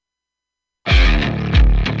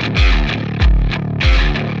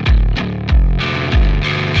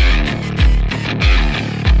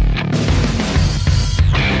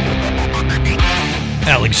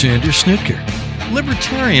Alexander Snitker,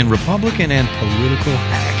 libertarian, Republican, and political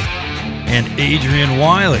hack. And Adrian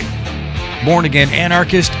Wiley, born-again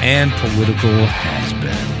anarchist and political has-been.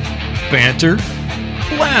 Banter,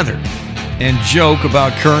 blather, and joke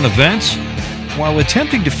about current events while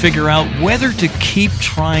attempting to figure out whether to keep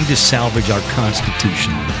trying to salvage our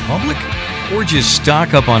constitutional republic or just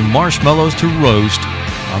stock up on marshmallows to roast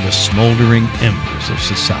on the smoldering embers of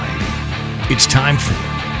society. It's time for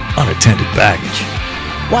Unattended Baggage.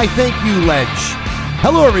 Why, thank you, Ledge.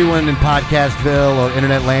 Hello, everyone in Podcastville or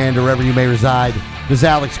Internet Land or wherever you may reside. This is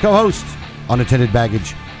Alex, co-host, Unattended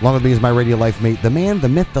Baggage. Along with me is my radio life mate, the man, the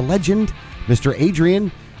myth, the legend, Mr.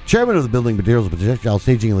 Adrian, chairman of the Building Materials and Projectile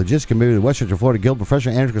Staging and Logistics Committee of the Westchester, Florida Guild,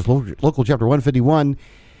 professional anarchist, local chapter 151,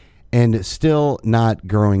 and still not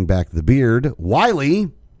growing back the beard. Wiley,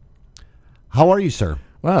 how are you, sir?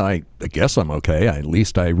 Well, I guess I'm okay. At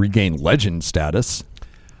least I regained legend status.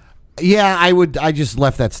 Yeah, I just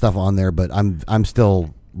left that stuff on there, but I'm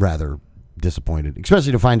still rather disappointed,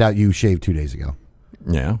 especially to find out you shaved 2 days ago.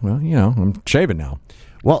 Yeah, well, I'm shaving now.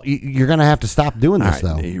 Well, you're going to have to stop doing this,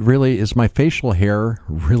 though. Really, is my facial hair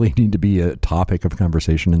really need to be a topic of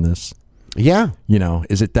conversation in this? Yeah.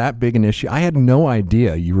 Is it that big an issue? I had no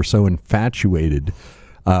idea you were so infatuated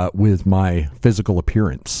with my physical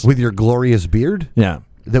appearance. With your glorious beard? Yeah.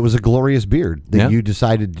 That was a glorious beard that you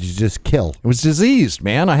decided to just kill. It was diseased,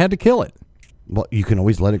 man. I had to kill it. Well, you can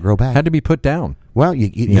always let it grow back. Had to be put down. Well,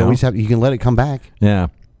 you always have. You can let it come back. Yeah.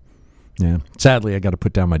 Sadly, I got to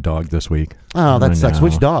put down my dog this week. Oh, that sucks.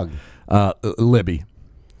 Which dog? Libby.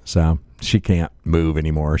 So she can't move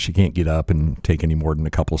anymore. She can't get up and take any more than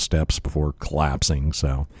a couple steps before collapsing.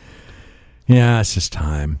 So, yeah, it's just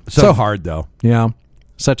time. So hard though. Yeah,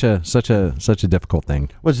 such a difficult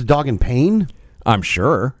thing. Was the dog in pain? I'm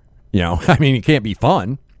sure. It can't be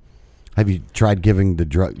fun. Have you tried giving the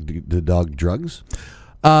dog drugs?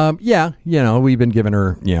 Yeah, we've been giving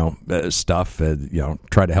her, stuff,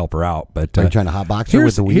 try to help her out. But are you trying to hotbox her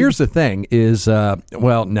with the weed? Here's the thing is, no,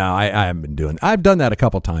 I haven't been doing. I've done that a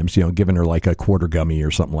couple times, giving her like a quarter gummy or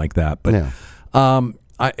something like that. But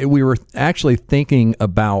we were actually thinking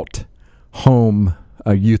about home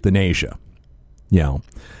euthanasia,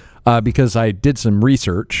 because I did some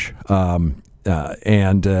research,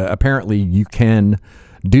 and apparently you can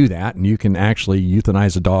do that, and you can actually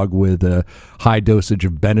euthanize a dog with a high dosage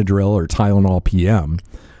of Benadryl or Tylenol PM.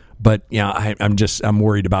 But I'm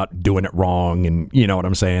worried about doing it wrong, and you know what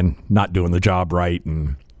I'm saying, not doing the job right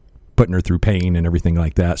and putting her through pain and everything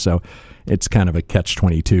like that. So it's kind of a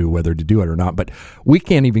catch-22 whether to do it or not. But we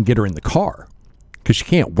can't even get her in the car because she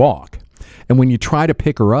can't walk. And when you try to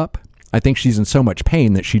pick her up, I think she's in so much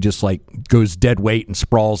pain that she just like goes dead weight and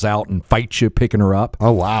sprawls out and fights you picking her up.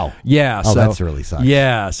 Oh, wow. Yeah. Oh, that's really sucks.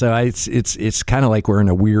 Yeah. So it's kind of like we're in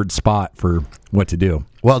a weird spot for what to do.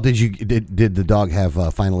 Well, did the dog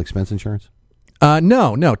have final expense insurance?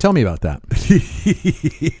 No. Tell me about that.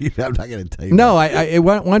 I'm not going to tell you. No,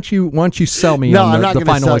 once you sell me on the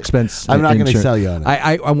final expense. I'm not going to sell you on it.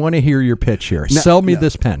 I want to hear your pitch here. Sell me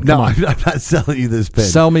this pen. Come on. I'm not selling you this pen.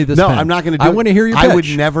 Sell me this pen. No, I'm not going to do it. I want to hear your pitch. I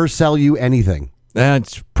would never sell you anything.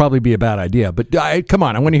 That's probably be a bad idea, but come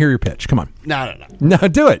on. I want to hear your pitch. Come on. No. No,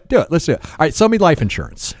 do it. Let's do it. All right, sell me life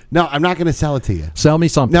insurance. No, I'm not going to sell it to you. Sell me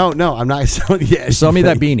something. No, I'm not selling you. Sell me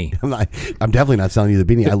that beanie. I'm definitely not selling you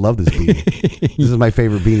the beanie. I love this beanie. This is my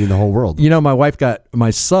favorite beanie in the whole world. My wife got my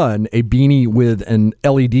son a beanie with an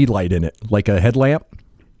LED light in it, like a headlamp,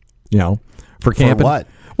 for camping. For what?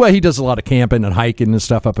 Well, he does a lot of camping and hiking and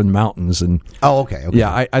stuff up in the mountains. And okay.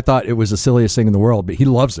 Yeah, I thought it was the silliest thing in the world, but he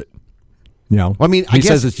loves it. He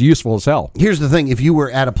says it's useful as hell. Here's the thing: if you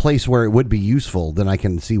were at a place where it would be useful, then I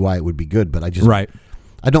can see why it would be good. But I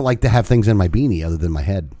don't like to have things in my beanie other than my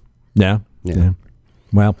head. Yeah.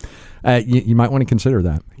 Well, you might want to consider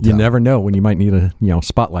that. You never know when you might need a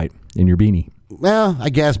spotlight in your beanie. Well, I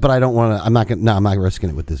guess, but I don't want to. I'm not risking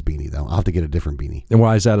it with this beanie though. I'll have to get a different beanie. And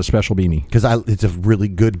why is that a special beanie? Because it's a really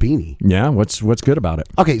good beanie. Yeah. What's good about it?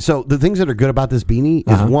 Okay, so the things that are good about this beanie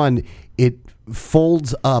is one, it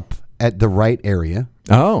folds up at the right area.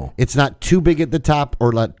 Oh. It's not too big at the top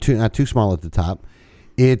or not too small at the top.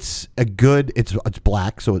 It's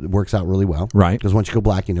black, so it works out really well. Right. Because once you go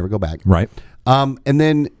black, you never go back. Right. And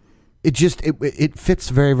then it fits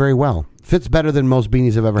very, very well. Fits better than most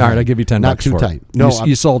beanies I've ever had. All right, I'll give you $10 not too for tight. It. No,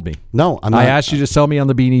 you sold me. No, I'm not. I asked you to sell me on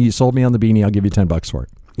the beanie. You sold me on the beanie. I'll give you $10 for it.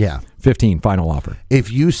 Yeah. 15 final offer.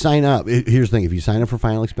 If you sign up, here's the thing: if you sign up for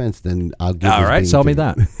final expense, then I'll give. All right, sell me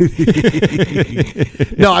that.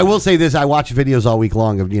 No, I will say this: I watched videos all week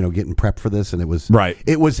long of getting prepped for this, and it was Right.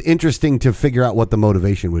 It was interesting to figure out what the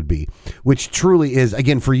motivation would be, which truly is.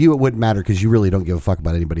 Again, for you, it wouldn't matter because you really don't give a fuck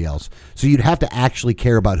about anybody else. So you'd have to actually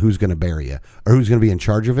care about who's going to bury you or who's going to be in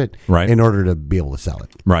charge of it, Right. in order to be able to sell it.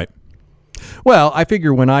 Right. Well, I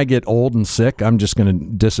figure when I get old and sick, I'm just going to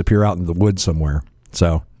disappear out in the woods somewhere.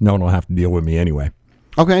 So no one will have to deal with me anyway.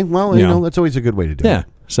 Okay, well, that's always a good way to do it. Yeah.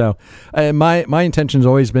 So my intention's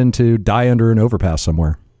always been to die under an overpass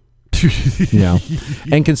somewhere.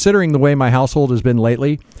 And considering the way my household has been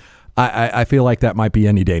lately, I feel like that might be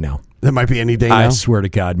any day now. That might be any day now. I swear to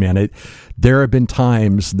God, man. There have been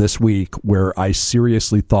times this week where I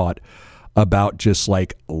seriously thought about just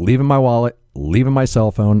like leaving my wallet, leaving my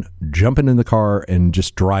cell phone, jumping in the car, and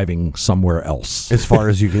just driving somewhere else. As far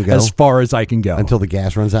as you can go? As far as I can go. Until the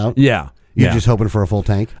gas runs out? Yeah. You're just hoping for a full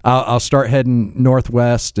tank? I'll start heading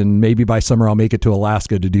northwest, and maybe by summer I'll make it to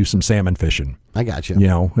Alaska to do some salmon fishing. I got you.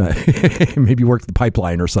 Maybe work the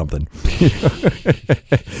pipeline or something.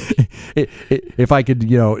 If I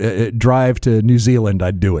could, drive to New Zealand,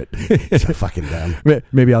 I'd do it. It's fucking dumb.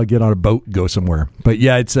 Maybe I'll get on a boat and go somewhere. But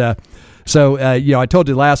yeah, it's so I told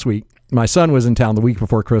you last week, my son was in town the week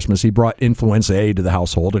before Christmas. He brought influenza A to the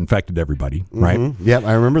household, infected everybody, right? Mm-hmm. Yep,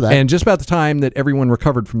 I remember that. And just about the time that everyone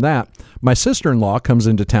recovered from that, my sister-in-law comes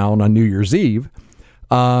into town on New Year's Eve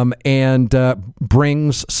and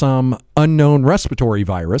brings some unknown respiratory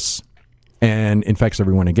virus and infects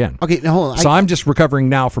everyone again. Okay, now hold on. So I'm just recovering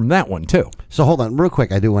now from that one, too. So hold on, real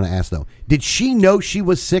quick. I do want to ask, though. Did she know she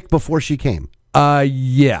was sick before she came?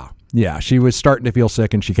 Yeah. Yeah, she was starting to feel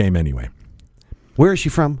sick, and she came anyway. Where is she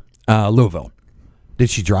from? Louisville. Did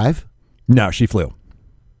she drive? No, she flew.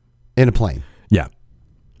 In a plane? Yeah.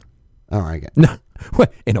 All right. No,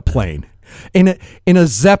 in a plane. In a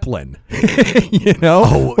Zeppelin.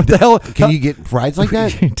 Oh, what the hell? Can you get rides like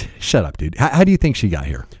that? Shut up, dude. How do you think she got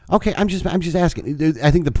here? Okay, I'm just asking.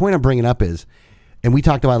 I think the point I'm bringing up is, and we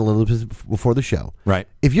talked about it a little bit before the show. Right.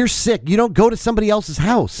 If you're sick, you don't go to somebody else's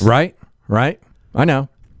house. Right. I know.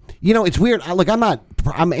 It's weird.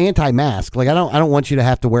 I'm anti-mask. Like I don't want you to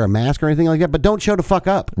have to wear a mask or anything like that. But don't show the fuck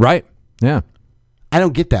up. Right. Yeah. I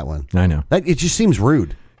don't get that one. I know. It just seems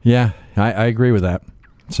rude. Yeah, I agree with that.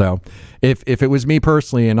 So, if it was me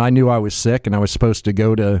personally, and I knew I was sick, and I was supposed to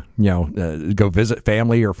go to go visit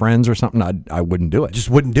family or friends or something, I wouldn't do it.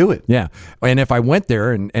 Just wouldn't do it. Yeah. And if I went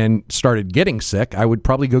there and started getting sick, I would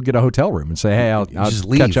probably go get a hotel room and say, hey, I'll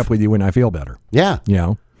catch up with you when I feel better. Yeah.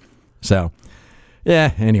 So.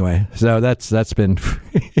 Yeah, anyway, so that's been...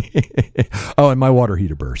 Oh, and my water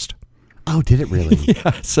heater burst. Oh, did it really?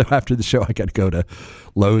 Yeah, so after the show, I got to go to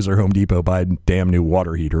Lowe's or Home Depot, buy a damn new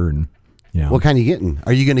water heater. And What kind are you getting?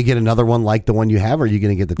 Are you going to get another one like the one you have, or are you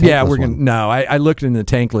going to get the tankless Yeah, we're one? going to... No, I looked in the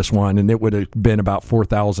tankless one, and it would have been about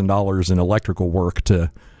 $4,000 in electrical work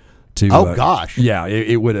to oh, gosh. Yeah,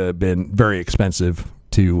 it would have been very expensive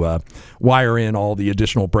to wire in all the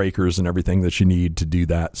additional breakers and everything that you need to do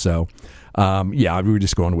that. So... we were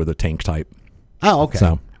just going with a tank type. Oh, okay.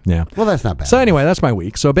 So, yeah. Well, that's not bad. So, anyway, that's my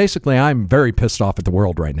week. So, basically, I'm very pissed off at the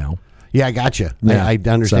world right now. Yeah, I got you. Yeah. I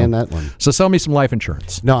understand that one. So, sell me some life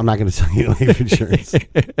insurance. No, I'm not going to sell you life insurance.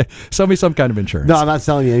 Sell me some kind of insurance. No, I'm not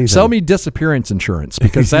selling you anything. Sell me disappearance insurance,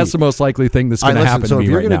 because that's the most likely thing that's going to happen to me right now. So, if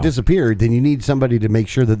you're going to disappear, then you need somebody to make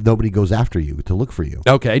sure that nobody goes after you, to look for you.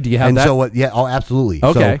 Okay, do you have that? And so, what? Yeah, oh, absolutely.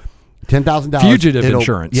 Okay. So, $10,000 fugitive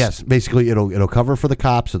insurance. Yes, basically it'll cover for the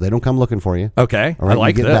cops so they don't come looking for you. Okay, all right, I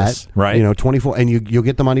like you get this. That, right, 24, and you'll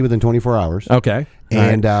get the money within 24 hours. Okay,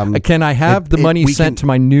 and can I have the money sent to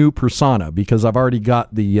my new persona, because I've already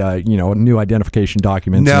got the new identification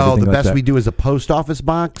documents? No, and the best like we do is a post office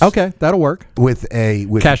box. Okay, that'll work with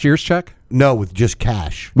cashier's check. No, with just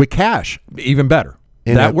cash. With cash, even better.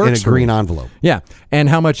 That works in a green envelope. Yeah, and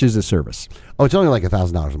how much is the service? Oh, it's only like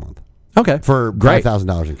 $1,000 a month. Okay, for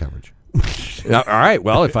 $5,000 in coverage. All right.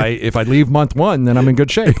 Well, if I leave month one, then I'm in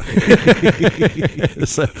good shape.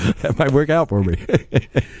 So that might work out for me.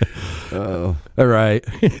 Oh, all right.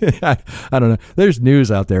 I don't know. There's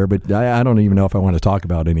news out there, but I don't even know if I want to talk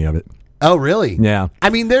about any of it. Oh, really? Yeah. I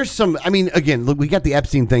mean, there's some. I mean, again, look, we got the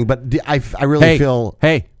Epstein thing, but I really feel.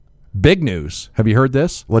 Hey, big news. Have you heard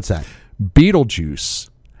this? What's that? Beetlejuice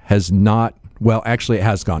has not. Well, actually, it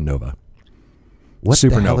has gone Nova. What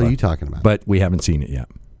Supernova, the hell are you talking about? But we haven't seen it yet.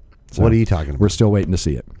 So what are you talking about? We're still waiting to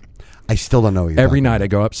see it. I still don't know what you're Every talking night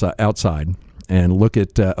about. I go outside and look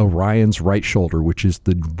at Orion's right shoulder, which is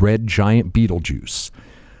the red giant Beetlejuice,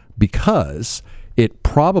 because it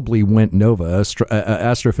probably went nova.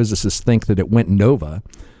 Astrophysicists think that it went nova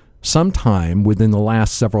sometime within the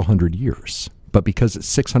last several hundred years. But because it's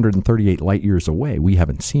 638 light years away, we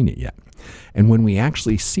haven't seen it yet. And when we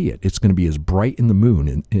actually see it, it's going to be as bright in the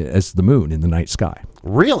moon as the moon in the night sky.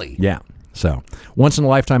 Really? Yeah. So, once in a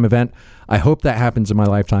lifetime event. I hope that happens in my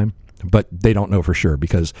lifetime, but they don't know for sure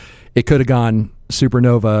because it could have gone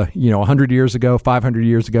supernova, 100 years ago, 500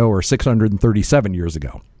 years ago, or 637 years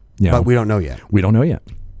ago. But we don't know yet. We don't know yet.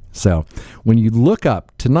 So when you look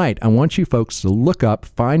up tonight, I want you folks to look up,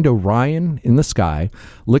 find Orion in the sky,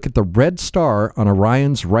 look at the red star on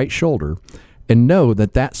Orion's right shoulder, and know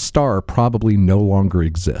that that star probably no longer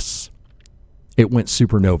exists. It went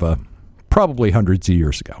supernova probably hundreds of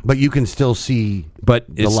years ago. But you can still see But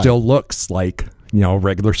it light. still looks like, a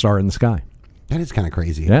regular star in the sky. That is kind of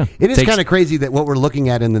crazy. Yeah. It is kind of crazy that what we're looking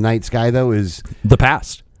at in the night sky, though, is... The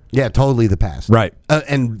past. Yeah, totally the past. Right.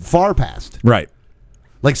 And far past. Right.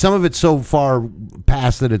 Like some of it's so far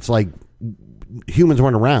past that it's like humans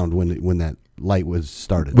weren't around when that light was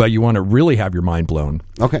started. Well, you want to really have your mind blown.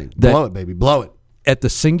 Okay, blow it, baby, blow it. At the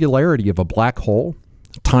singularity of a black hole,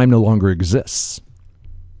 time no longer exists.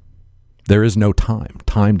 There is no time.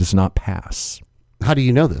 Time does not pass. How do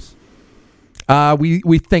you know this?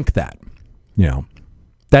 We think that.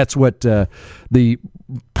 That's what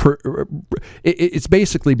it's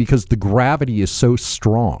basically because the gravity is so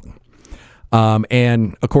strong.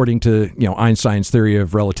 And according to Einstein's theory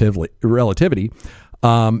of relativity,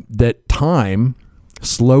 that time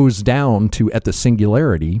slows down to at the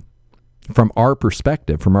singularity from our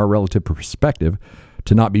perspective, from our relative perspective,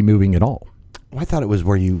 to not be moving at all. Well, I thought it was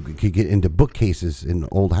where you could get into bookcases in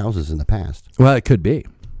old houses in the past. Well, it could be.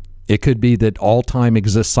 It could be that all time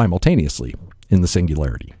exists simultaneously in the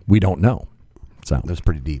singularity. We don't know. So that's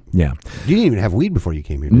pretty deep. Yeah. You didn't even have weed before you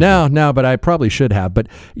came here. No, but I probably should have. But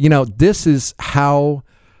this is how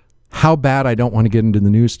bad I don't want to get into the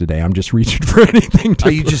news today. I'm just reaching for anything.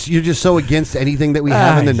 You're just so against anything that we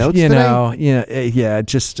have in the notes today? Yeah.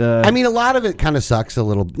 Just. I mean, a lot of it kind of sucks a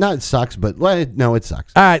little. Not it sucks, but no, it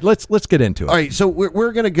sucks. All right, let's get into it. All right, so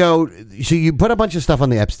we're gonna go. So you put a bunch of stuff on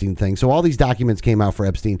the Epstein thing. So all these documents came out for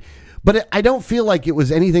Epstein. But I don't feel like it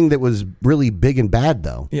was anything that was really big and bad,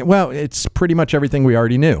 though. Yeah, well, it's pretty much everything we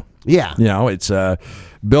already knew. Yeah. It's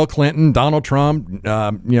Bill Clinton, Donald Trump,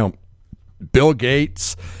 Bill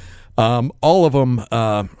Gates. All of them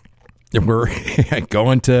were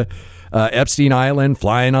going to Epstein Island,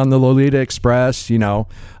 flying on the Lolita Express,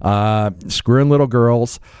 screwing little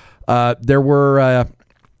girls. There were,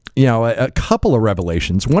 a couple of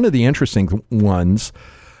revelations. One of the interesting ones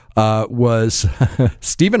was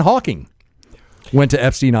Stephen Hawking went to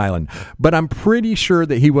Epstein Island, but I'm pretty sure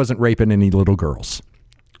that he wasn't raping any little girls.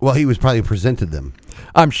 Well, he was probably presented them.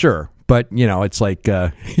 I'm sure, but it's like,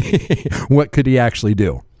 what could he actually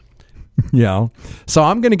do? So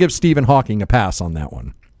I'm going to give Stephen Hawking a pass on that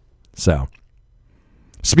one. So,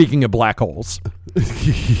 speaking of black holes,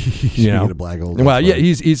 speaking of black holes, well, yeah,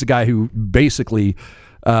 he's a guy who basically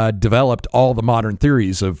developed all the modern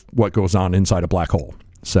theories of what goes on inside a black hole.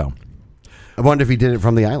 So, I wonder if he did it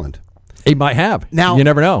from the island. He might have. Now, you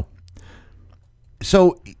never know.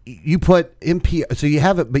 So you put NPR. So you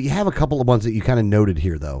have it, but you have a couple of ones that you kind of noted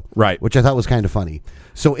here, though, right? Which I thought was kind of funny.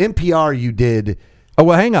 So NPR, you did. Oh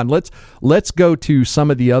well, hang on. Let's go to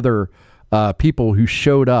some of the other people who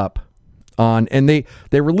showed up on, and they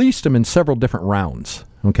released them in several different rounds.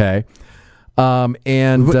 Okay,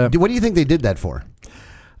 and what do you think they did that for?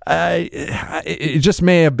 It just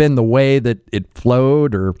may have been the way that it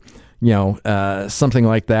flowed, or something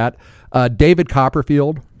like that. David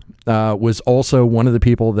Copperfield was also one of the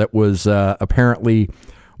people that was apparently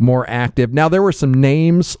more active. Now there were some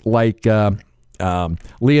names like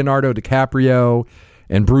Leonardo DiCaprio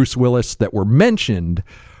and Bruce Willis that were mentioned,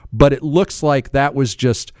 but it looks like that was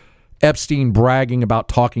just Epstein bragging about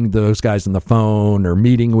talking to those guys on the phone or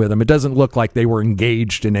meeting with them. It doesn't look like they were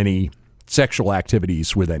engaged in any sexual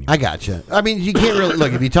activities with anyone. I gotcha. I mean, you can't really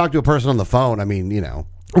look if you talk to a person on the phone. I mean,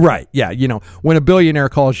 Right. Yeah. When a billionaire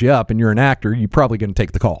calls you up and you're an actor, you're probably going to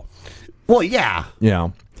take the call. Well, yeah.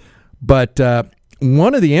 But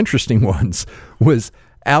one of the interesting ones was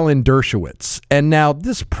Alan Dershowitz. And now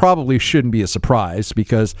this probably shouldn't be a surprise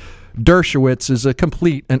because Dershowitz is a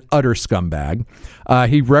complete and utter scumbag.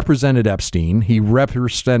 He represented Epstein. He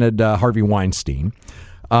represented Harvey Weinstein.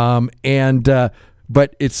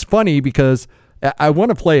 But it's funny because I want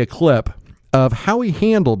to play a clip of how he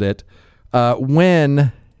handled it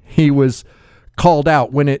when he was called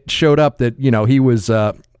out, when it showed up that, he was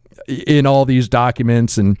in all these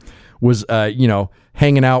documents and was,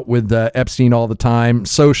 hanging out with Epstein all the time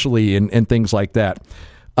socially and things like that.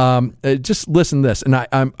 Just listen to this. And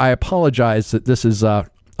I apologize that this is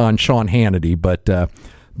on Sean Hannity, but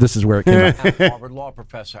this is where it came out. Harvard Law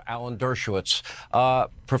Professor Alan Dershowitz.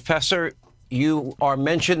 Professor, you are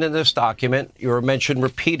mentioned in this document. You are mentioned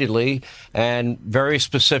repeatedly and very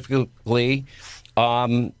specifically.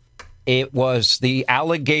 It was the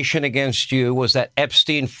allegation against you was that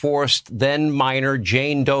Epstein forced then minor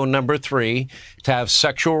Jane Doe number 3 to have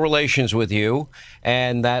sexual relations with you,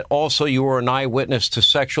 and that also you were an eyewitness to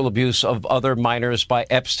sexual abuse of other minors by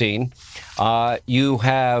Epstein. You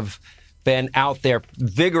have been out there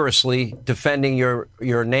vigorously defending your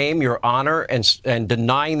name, your honor, and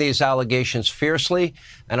denying these allegations fiercely.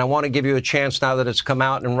 And I want to give you a chance now that it's come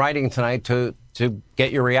out in writing tonight to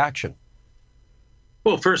get your reaction.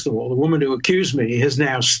 Well, first of all, the woman who accused me has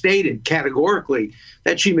now stated categorically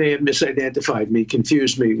that she may have misidentified me,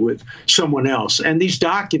 confused me with someone else. And these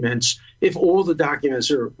documents, if all the documents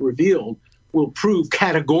are revealed, will prove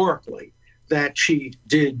categorically that she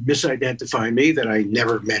did misidentify me, that I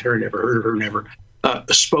never met her, never heard of her, never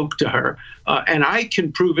spoke to her. And I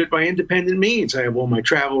can prove it by independent means. I have all my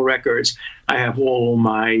travel records. I have all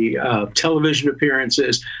my television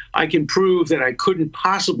appearances. I can prove that I couldn't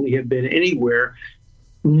possibly have been anywhere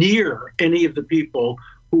near any of the people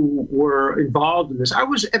who were involved in this. I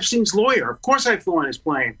was Epstein's lawyer. Of course I flew on his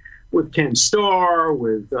plane with Ken Starr,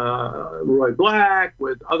 with Roy Black,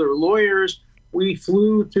 with other lawyers. We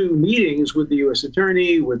flew to meetings with the U.S.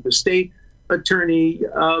 attorney, with the state attorney.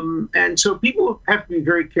 And so people have to be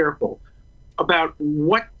very careful about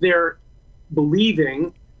what they're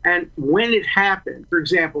believing and when it happened. For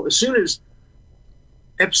example, as soon as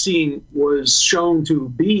Epstein was shown to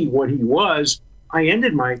be what he was, I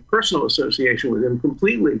ended my personal association with him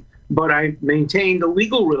completely, but I maintained a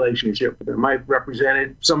legal relationship with him. I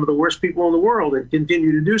represented some of the worst people in the world and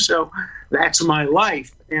continue to do so. That's my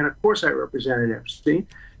life. And of course I represented Epstein.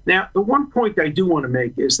 Now, the one point I do want to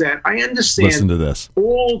make is that I understand Listen to this.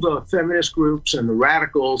 All the feminist groups and the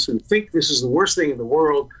radicals who think this is the worst thing in the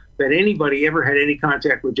world, that anybody ever had any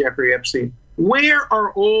contact with Jeffrey Epstein. Where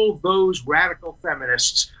are all those radical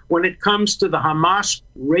feminists when it comes to the Hamas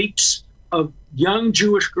rapes of young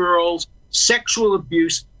Jewish girls, sexual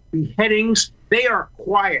abuse, beheadings? They are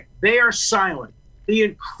quiet. They are silent. The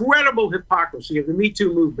incredible hypocrisy of the Me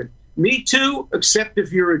Too movement. Me Too, except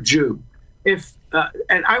if you're a Jew.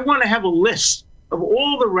 And I want to have a list of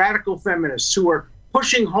all the radical feminists who are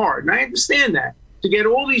pushing hard, and I understand that, to get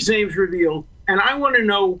all these names revealed. And I want to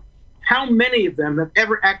know how many of them have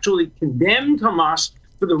ever actually condemned Hamas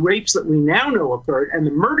for the rapes that we now know occurred and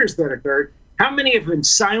the murders that occurred. How many have been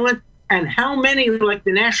silent? And how many, like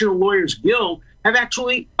the National Lawyers Guild, have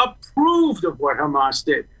actually approved of what Hamas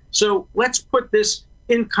did? So let's put this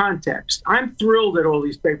in context. I'm thrilled that all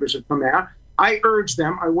these papers have come out. I urged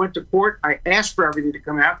them. I went to court. I asked for everything to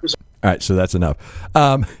come out. All right, so that's enough.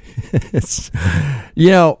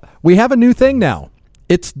 We have a new thing now.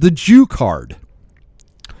 It's the Jew card.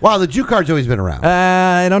 Wow, the Jew card's always been around.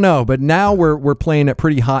 I don't know, but now we're playing it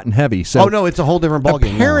pretty hot and heavy. So no, it's a whole different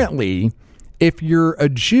ballgame. Apparently, if you're a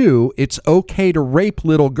Jew, it's okay to rape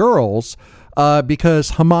little girls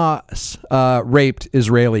because Hamas raped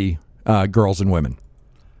Israeli girls and women.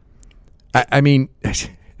 I mean,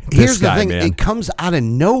 here's the thing: man. It comes out of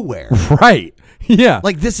nowhere, right? Yeah,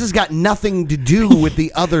 like this has got nothing to do with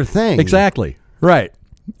the other thing. Exactly. Right.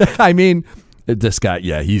 I mean, this guy,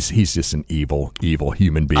 he's just an evil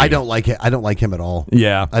human being. I don't like it. I don't like him at all.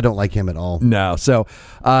 Yeah, I don't like him at all. No. So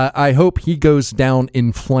I hope he goes down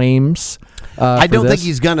in flames. I don't think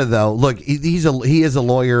he's gonna though. Look, he is a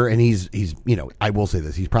lawyer, and he's I will say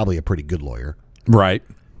this: he's probably a pretty good lawyer, right?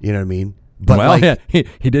 You know what I mean? But he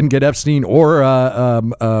didn't get Epstein or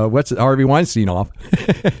Harvey Weinstein off.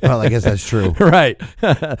 Well, I guess that's true. Right.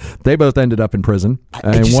 They both ended up in prison,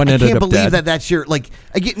 and one ended up dead. I can't believe that's your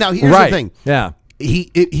again. Now here's the thing. Yeah.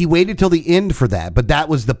 He waited till the end for that, but that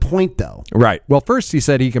was the point, though. Right. Well, first he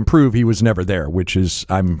said he can prove he was never there, which is,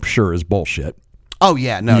 I'm sure, is bullshit. Oh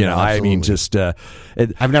yeah, no, I mean, just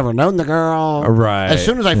I've never known the girl. Right. As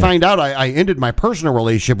soon as I find out, I ended my personal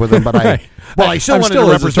relationship with him, but I still wanted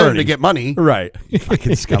to represent him to get money. Right.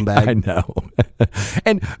 Fucking scumbag. I know.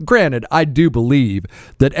 And granted, I do believe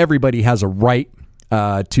that everybody has a right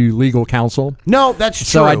to legal counsel. No, that's true.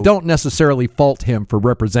 So I don't necessarily fault him for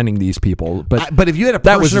representing these people. But if you had a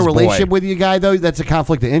personal relationship with your guy, though, that's a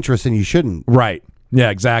conflict of interest, and you shouldn't. Right.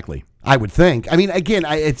 Yeah. Exactly. I would think. I mean, again,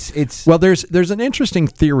 it's well. There's an interesting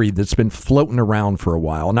theory that's been floating around for a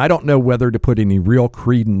while, and I don't know whether to put any real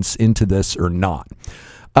credence into this or not.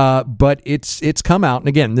 But it's come out, and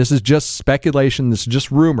again, this is just speculation. This is just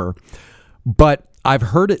rumor. But I've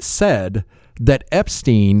heard it said that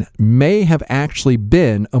Epstein may have actually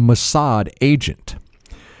been a Mossad agent.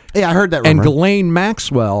 Yeah, I heard that And rumor. Ghislaine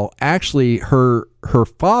Maxwell, actually, her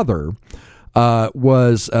father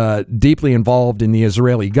was deeply involved in the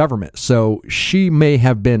Israeli government, so she may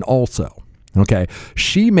have been also. Okay,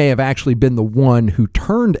 she may have actually been the one who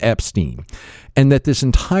turned Epstein, and that this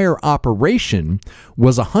entire operation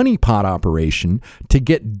was a honeypot operation to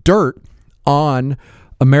get dirt on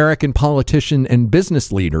American politicians and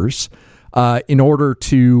business leaders in order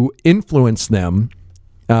to influence them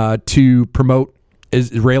to promote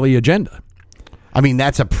Israeli agenda. I mean,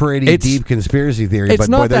 that's a pretty deep conspiracy theory, it's but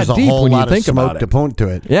not boy, there's that a deep whole when you lot of think about smoke it. to point to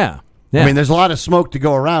it. Yeah. I mean, there's a lot of smoke to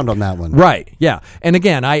go around on that one. Right, yeah. And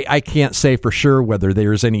again, I can't say for sure whether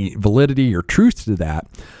there's any validity or truth to that,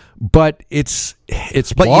 but it's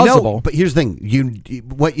But plausible. but here's the thing: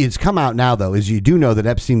 what is come out now though is you do know that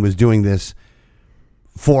Epstein was doing this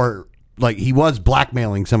for he was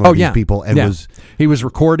blackmailing some of these people and he was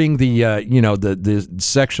recording the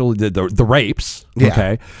sexual the rapes. Yeah.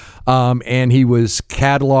 Okay. And he was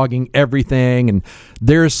cataloging everything, and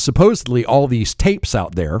there's supposedly all these tapes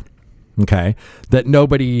out there. Okay, that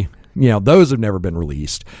nobody, those have never been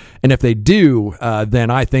released. And if they do, then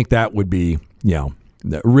I think that would be,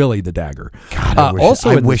 really the dagger. God, I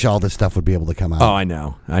wish all this stuff would be able to come out. Oh, I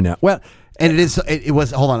know. Well, and it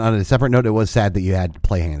was, hold on a separate note, it was sad that you had to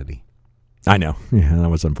play Hannity. I know. Yeah, that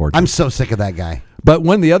was unfortunate. I'm so sick of that guy. But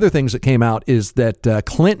one of the other things that came out is that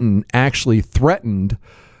Clinton actually threatened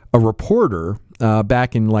a reporter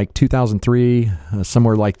back in 2003,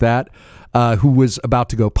 somewhere like that, who was about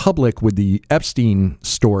to go public with the Epstein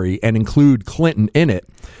story and include Clinton in it.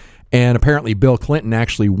 And apparently Bill Clinton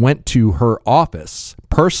actually went to her office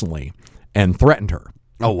personally and threatened her.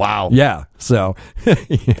 Oh, wow. Yeah. So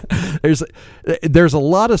there's a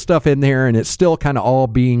lot of stuff in there, and it's still kind of all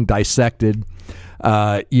being dissected.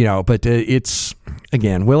 But it's,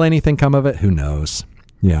 again, will anything come of it? Who knows?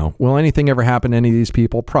 Will anything ever happen to any of these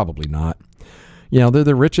people? Probably not. They're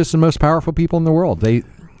the richest and most powerful people in the world. They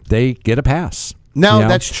get a pass. No,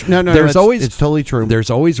 that's no. It's totally true. There's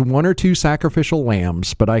always one or two sacrificial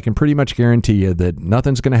lambs, but I can pretty much guarantee you that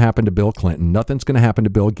nothing's going to happen to Bill Clinton. Nothing's going to happen to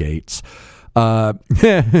Bill Gates. Donald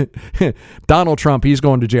Trump, he's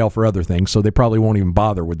going to jail for other things, so they probably won't even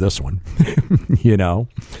bother with this one. Yeah,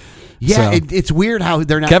 so, it's weird how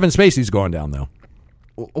they're not. Kevin Spacey's going down though.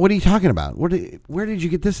 What are you talking about? Where did you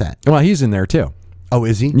get this at? Well, he's in there too. Oh,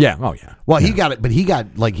 is he? Yeah. Oh, yeah. Well, he got it, but he got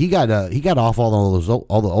off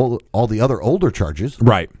all the other older charges.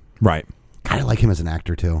 Right. God, I like him as an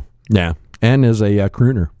actor too. Yeah, and as a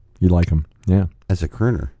crooner, you like him. Yeah, as a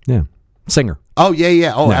crooner. Yeah, singer. Oh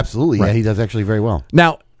yeah. Oh, absolutely. Right. Yeah, he does actually very well.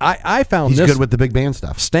 Now, I found he's this good with the big band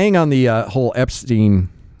stuff. Staying on the whole Epstein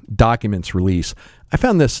documents release, I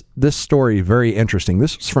found this story very interesting.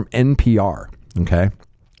 This was from NPR. Okay,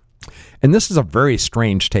 and this is a very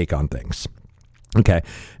strange take on things. Okay.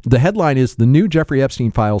 The headline is, the new Jeffrey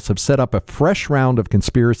Epstein files have set up a fresh round of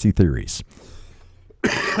conspiracy theories.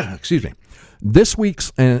 Excuse me. This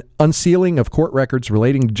week's unsealing of court records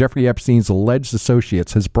relating to Jeffrey Epstein's alleged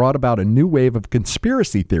associates has brought about a new wave of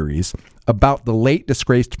conspiracy theories about the late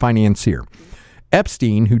disgraced financier.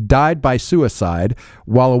 Epstein, who died by suicide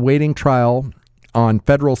while awaiting trial on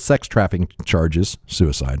federal sex trafficking charges,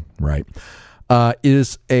 suicide, right,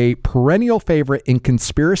 is a perennial favorite in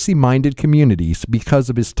conspiracy-minded communities because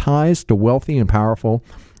of his ties to wealthy and powerful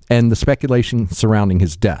and the speculation surrounding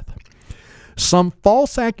his death. Some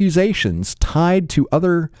false accusations tied to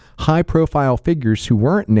other high-profile figures who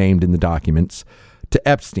weren't named in the documents to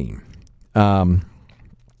Epstein. Some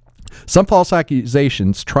false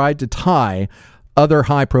accusations tried to tie other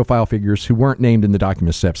high-profile figures who weren't named in the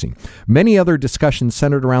documents to Epstein. Many other discussions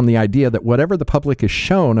centered around the idea that whatever the public is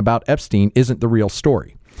shown about Epstein isn't the real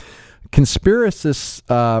story. Conspiracist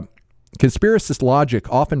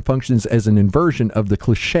logic often functions as an inversion of the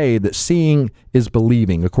cliche that seeing is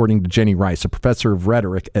believing, according to Jenny Rice, a professor of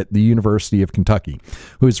rhetoric at the University of Kentucky,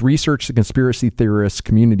 who has researched the conspiracy theorist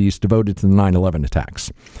communities devoted to the 9/11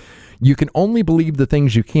 attacks. You can only believe the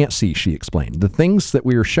things you can't see, she explained. The things that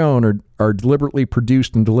we are shown are deliberately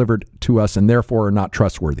produced and delivered to us and therefore are not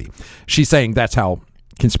trustworthy. She's saying that's how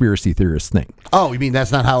conspiracy theorists think. Oh, you mean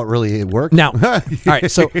that's not how it really works? Now, all right,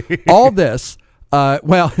 so all this,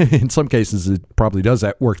 well, in some cases it probably does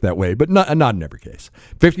work that way, but not in every case.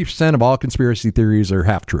 50% of all conspiracy theories are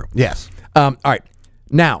half true. Yes. All right.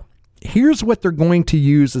 Now, here's what they're going to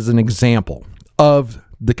use as an example of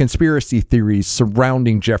the conspiracy theories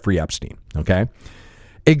surrounding Jeffrey Epstein, okay?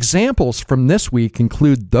 Examples from this week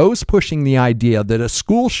include those pushing the idea that a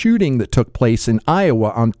school shooting that took place in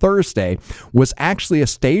Iowa on Thursday was actually a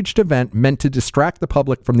staged event meant to distract the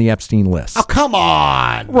public from the Epstein list. Oh, come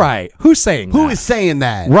on. Right. Who's saying that? Who is saying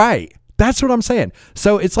that? Right. That's what I'm saying.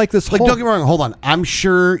 So it's like this Like, whole... don't get me wrong. Hold on. I'm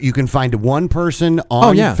sure you can find one person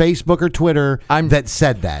on Facebook or Twitter that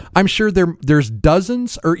said that. I'm sure there's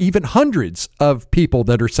dozens or even hundreds of people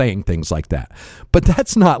that are saying things like that. But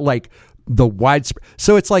that's not like the widespread.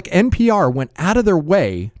 So it's like NPR went out of their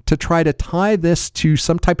way to try to tie this to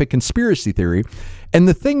some type of conspiracy theory. And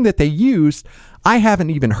the thing that they used, I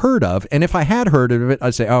haven't even heard of. And if I had heard of it,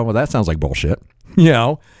 I'd say, oh, well, that sounds like bullshit,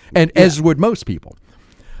 and as would most people.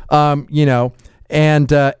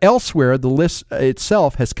 And elsewhere, the list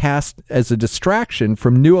itself has cast as a distraction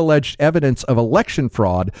from new alleged evidence of election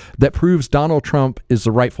fraud that proves Donald Trump is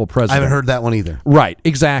the rightful president. I haven't heard that one either. Right,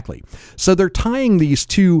 exactly. So they're tying these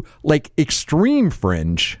two like extreme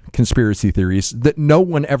fringe conspiracy theories that no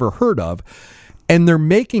one ever heard of, and they're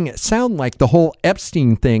making it sound like the whole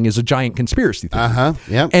Epstein thing is a giant conspiracy theory.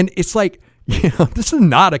 Yeah. And it's like, this is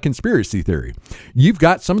not a conspiracy theory. You've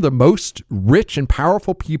got some of the most rich and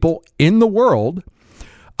powerful people in the world,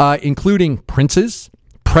 including princes,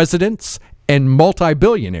 presidents, and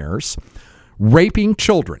multi-billionaires, raping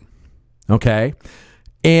children. Okay?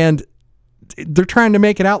 And they're trying to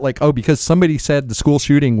make it out like, oh, because somebody said the school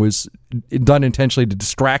shooting was done intentionally to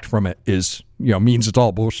distract from it means it's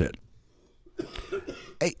all bullshit.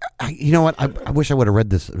 You know what? I wish I would have read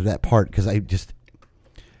that part because I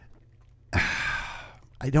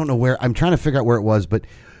don't know where. I'm trying to figure out where it was, but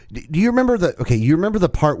do you remember you remember the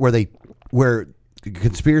part where the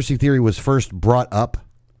conspiracy theory was first brought up?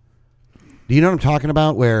 Do you know what I'm talking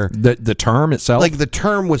about? Where the term itself, like the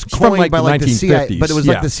term was it's from coined by like the 1950s. CIA, but it was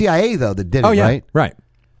like the CIA though that did it, right? Right.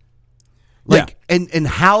 Like and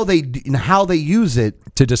how they use it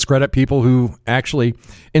to discredit people who actually,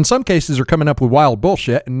 in some cases, are coming up with wild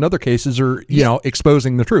bullshit, and in other cases are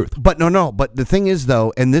exposing the truth. But no. But the thing is,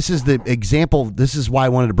 though, and this is the example. This is why I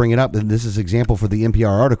wanted to bring it up. And this is example for the NPR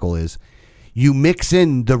article is you mix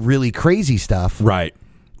in the really crazy stuff, right,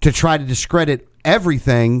 to try to discredit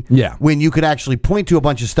everything. Yeah. When you could actually point to a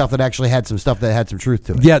bunch of stuff that actually had some stuff that had some truth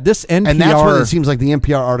to it. Yeah. This NPR, and that's what it seems like the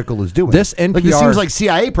NPR article is doing. This NPR, this seems like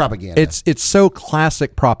CIA propaganda. It's so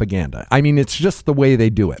classic propaganda. I mean, it's just the way they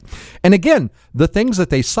do it. And again, the things that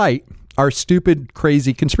they cite are stupid,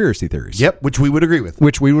 crazy conspiracy theories. Yep, which we would agree with.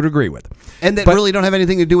 And that really don't have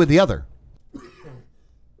anything to do with the other.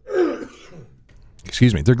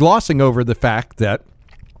 Excuse me. They're glossing over the fact that,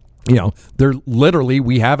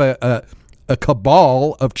 we have a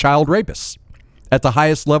cabal of child rapists at the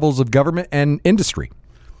highest levels of government and industry.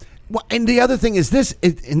 Well, and the other thing is this,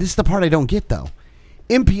 and this is the part I don't get, though.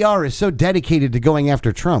 NPR is so dedicated to going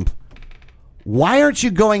after Trump. Why aren't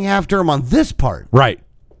you going after him on this part? Right.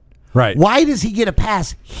 Why does he get a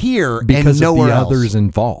pass here because and nowhere of the else? others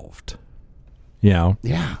involved. Yeah.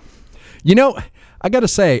 I got to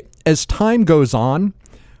say, as time goes on,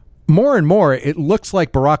 more and more, it looks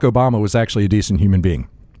like Barack Obama was actually a decent human being.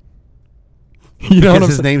 Because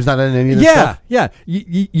his name's not in any of this stuff? Yeah.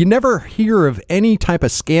 You never hear of any type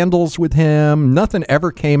of scandals with him. Nothing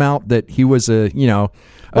ever came out that he was a terrible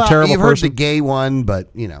person. You've heard the gay one, but,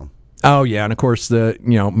 Oh, yeah. And, of course,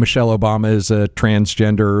 Michelle Obama is a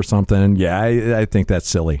transgender or something. Yeah, I think that's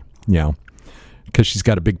silly, because she's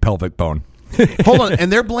got a big pelvic bone. Hold on.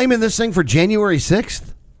 And they're blaming this thing for January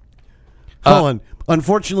 6th? Hold on.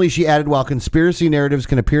 Unfortunately, she added, while conspiracy narratives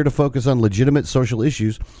can appear to focus on legitimate social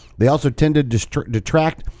issues, they also tend to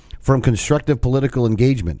detract from constructive political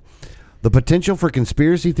engagement. The potential for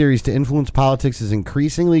conspiracy theories to influence politics is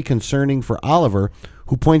increasingly concerning for Oliver,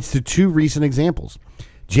 who points to two recent examples.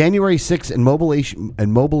 January 6th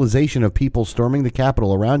and mobilization of people storming the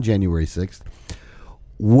Capitol around January 6th.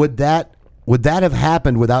 Would that have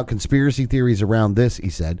happened without conspiracy theories around this, he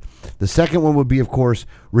said. The second one would be, of course,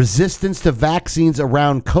 resistance to vaccines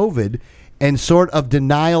around COVID and sort of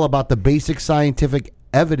denial about the basic scientific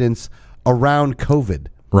evidence around COVID.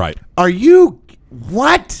 Right. Are you...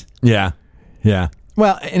 What? Yeah.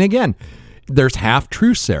 Well, and again, there's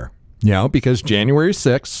half-truths there, because January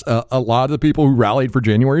 6th, a lot of the people who rallied for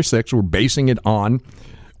January 6th were basing it on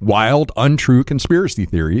wild, untrue conspiracy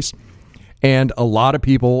theories. And a lot of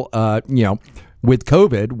people, with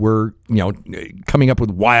COVID were, coming up with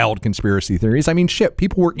wild conspiracy theories. I mean, shit,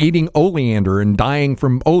 people were eating oleander and dying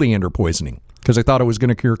from oleander poisoning because they thought it was going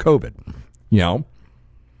to cure COVID.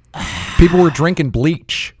 People were drinking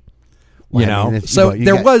bleach.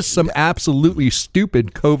 There was some absolutely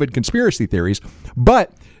stupid COVID conspiracy theories,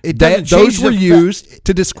 but those were used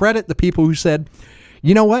to discredit the people who said,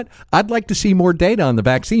 you know what, I'd like to see more data on the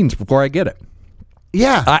vaccines before I get it.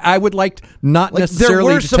 Yeah. I would like not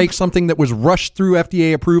necessarily to take something that was rushed through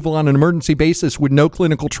FDA approval on an emergency basis with no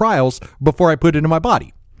clinical trials before I put it in my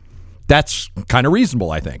body. That's kind of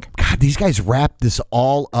reasonable, I think. God, these guys wrapped this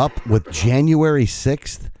all up with January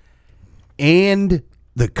 6th and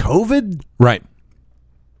the COVID? Right.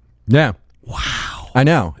 Yeah. Wow. I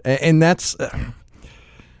know. And that's the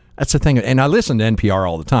thing. And I listen to NPR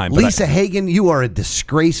all the time. Lisa Hagen, you are a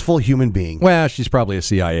disgraceful human being. Well, she's probably a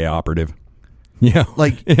CIA operative. Yeah.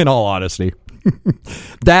 Like, in all honesty.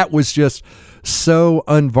 That was just so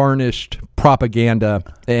unvarnished propaganda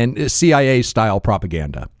and CIA-style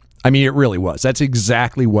propaganda. I mean, it really was. That's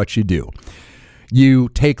exactly what you do. You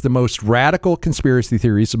take the most radical conspiracy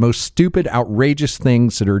theories, the most stupid, outrageous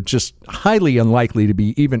things that are just highly unlikely to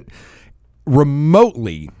be even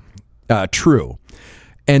remotely true.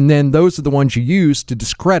 And then those are the ones you use to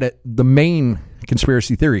discredit the main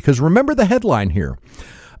conspiracy theory. Because remember the headline here.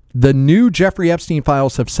 The new Jeffrey Epstein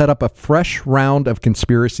files have set up a fresh round of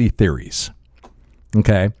conspiracy theories.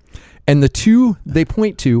 Okay? And the two they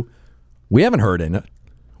point to, we haven't heard in it.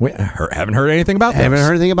 We haven't heard anything about this. Haven't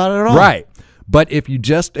heard anything about it at all. Right. But if you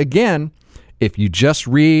just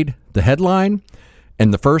read the headline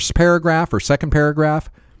and the first paragraph or second paragraph,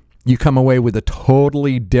 you come away with a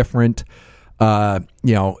totally different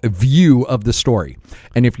view of the story.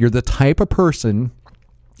 And if you're the type of person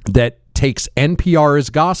that takes NPR as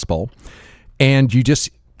gospel and you just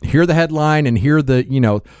hear the headline and hear the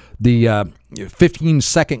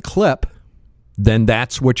 15-second clip, then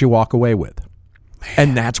that's what you walk away with. Man.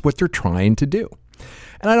 And that's what they're trying to do.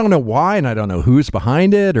 And I don't know why, and I don't know who's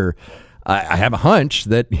behind it, or I have a hunch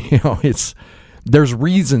that, there's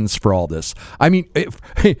reasons for all this. I mean,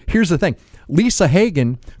 here's the thing. Lisa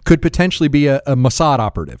Hagen could potentially be a Mossad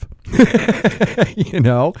operative,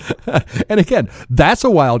 and again, that's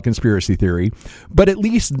a wild conspiracy theory, but at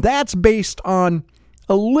least that's based on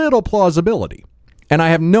a little plausibility. And I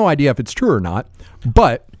have no idea if it's true or not,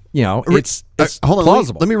 but it's hold on,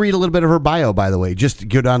 plausible. Let me read a little bit of her bio, by the way, just to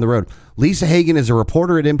go down the road. Lisa Hagen is a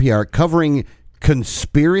reporter at NPR covering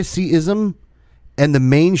conspiracyism and the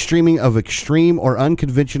mainstreaming of extreme or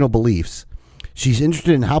unconventional beliefs. She's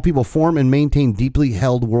interested in how people form and maintain deeply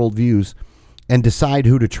held worldviews and decide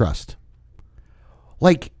who to trust.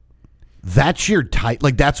 Like, that's your type.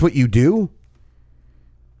 Like, that's what you do?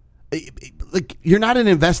 Like, you're not an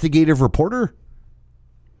investigative reporter?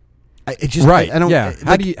 Right. I don't. Yeah.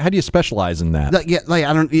 How do you specialize in that?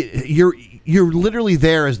 I don't. You're literally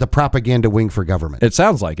there as the propaganda wing for government. It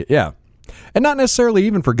sounds like it. Yeah, and not necessarily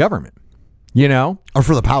even for government. Or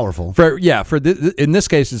for the powerful. In this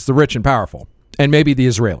case, it's the rich and powerful, and maybe the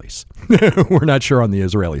Israelis. We're not sure on the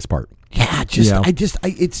Israelis part. Yeah.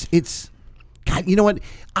 It's. God, you know what?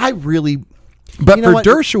 But for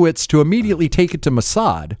Dershowitz to immediately take it to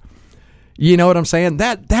Mossad. You know what I'm saying?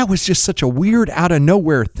 That was just such a weird, out of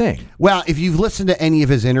nowhere thing. Well, if you've listened to any of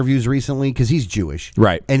his interviews recently, because he's Jewish,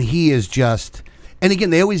 right? And he is just, and again,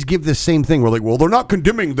 they always give this same thing. We're like, well, they're not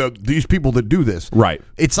condemning these people that do this, right?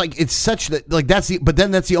 It's like it's such that that's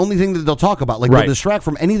the only thing that they'll talk about. Like, right. They'll distract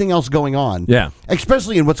from anything else going on. Yeah,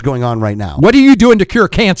 especially in what's going on right now. What are you doing to cure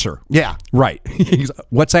cancer? Yeah, right.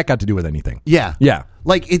 What's that got to do with anything? Yeah, yeah.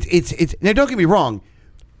 Like it's now. Don't get me wrong.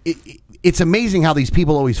 It's amazing how these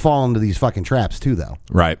people always fall into these fucking traps too, though.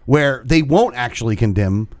 Right. Where they won't actually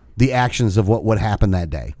condemn the actions of what happened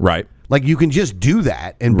that day. Right. Like, you can just do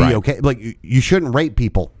that and be okay. Like, you shouldn't rape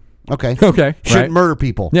people. Okay. Okay. Shouldn't murder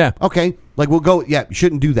people. Yeah. Okay. Like, we'll go. Yeah. You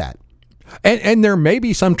shouldn't do that. And there may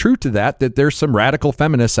be some truth to that there's some radical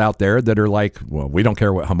feminists out there that are like, well, we don't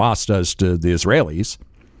care what Hamas does to the Israelis.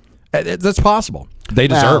 That's possible. They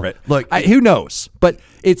deserve it. Look, who knows? But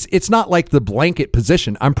it's not like the blanket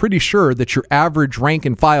position. I'm pretty sure that your average rank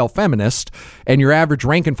and file feminist and your average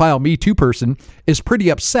rank and file Me Too person is pretty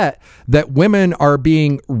upset that women are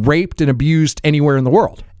being raped and abused anywhere in the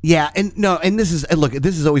world. Yeah, and this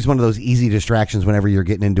is always one of those easy distractions whenever you're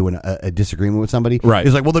getting into a disagreement with somebody. Right.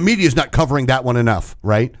 It's like, well, the media is not covering that one enough,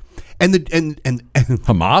 right? And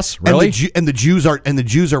Hamas, really? And the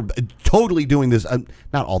Jews are totally doing this.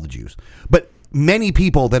 Not all the Jews, but many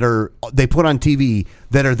people they put on TV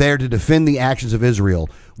that are there to defend the actions of Israel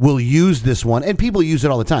will use this one, and people use it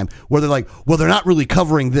all the time, where they're like, well, they're not really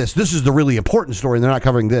covering this. This is the really important story, and they're not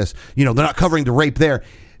covering this. They're not covering the rape there.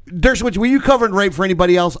 Dershowitz, were you covering rape for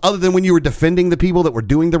anybody else other than when you were defending the people that were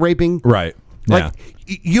doing the raping? Right. Like,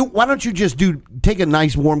 why don't you just take a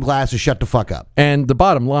nice warm glass and shut the fuck up? And the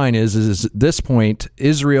bottom line is at this point,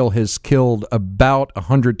 Israel has killed about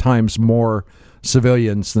 100 times more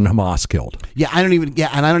civilians than Hamas killed. Yeah, I don't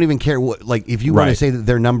even care what, like, if you want to say that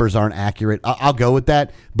their numbers aren't accurate, I'll go with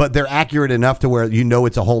that, but they're accurate enough to where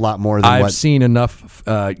it's a whole lot more than I've seen enough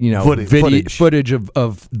footage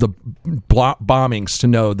of the bombings to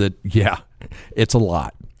know that it's a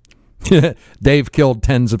lot. They've killed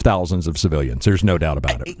tens of thousands of civilians. There's no doubt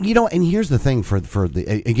about it. And here's the thing for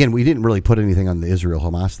the again, we didn't really put anything on the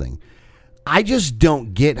Israel-Hamas thing. I just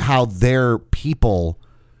don't get how their people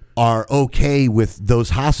are okay with those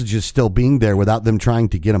hostages still being there without them trying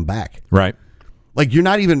to get them back. Right. Like, you're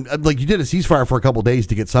not even, like, you did a ceasefire for a couple of days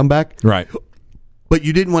to get some back. Right. But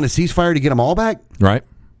you didn't want a ceasefire to get them all back? Right.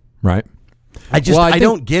 Right. I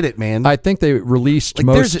don't get it, man. I think they released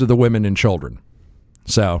most of the women and children.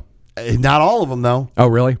 So. Not all of them, though. Oh,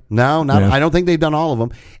 really? No, not. Yeah. I don't think they've done all of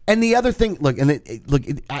them. And the other thing, look,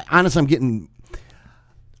 honestly, I'm getting,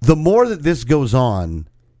 the more that this goes on,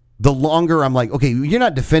 the longer I'm like, okay, you're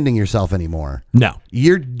not defending yourself anymore. No.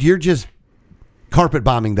 You're just carpet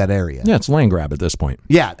bombing that area. Yeah, it's land grab at this point.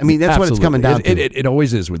 Yeah, I mean, that's Absolutely. what it's coming down to. It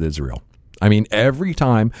always is with Israel. I mean, every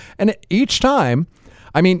time, and each time,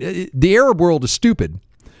 I mean, the Arab world is stupid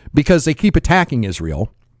because they keep attacking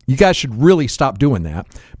Israel. You guys should really stop doing that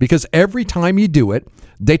because every time you do it,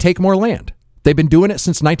 they take more land. They've been doing it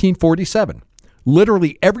since 1947.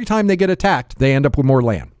 Literally every time they get attacked, they end up with more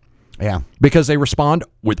land. Yeah. Because they respond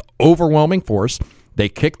with overwhelming force. They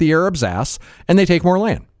kick the Arabs' ass and they take more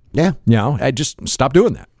land. Yeah. You know, I just stop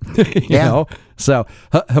doing that. you know? So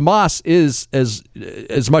Hamas is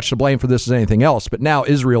as much to blame for this as anything else, but now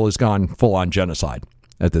Israel has gone full on genocide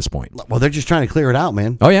at this point. Well, they're just trying to clear it out,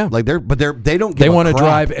 man. Oh yeah. They don't give They want a to crap.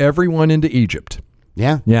 drive everyone into Egypt.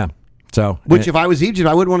 Yeah. Yeah. So which if I was Egypt,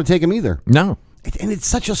 I wouldn't want to take them either. No. And it's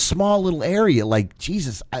such a small little area, like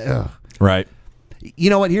Jesus. Right. You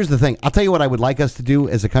know what? Here's the thing. I'll tell you what I would like us to do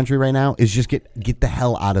as a country right now is just get the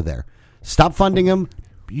hell out of there. Stop funding them.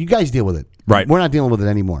 You guys deal with it. Right. We're not dealing with it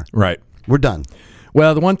anymore. Right. We're done.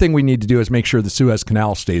 Well, the one thing we need to do is make sure the Suez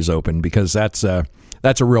Canal stays open because that's a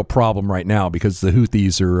real problem right now because the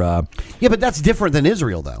Houthis are... Yeah, but that's different than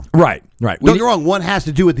Israel, though. Right, right. Don't get me wrong. One has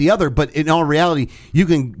to do with the other, but in all reality, you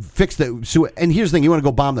can fix the Suez. And here's the thing. You want to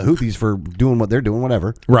go bomb the Houthis for doing what they're doing,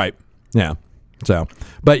 whatever. Right. Yeah. So,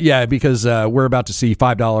 but yeah, because we're about to see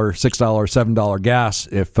 $5, $6, $7 gas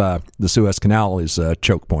if the Suez Canal is a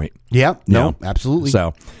choke point. Yeah. No, absolutely.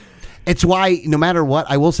 So... It's why, no matter what,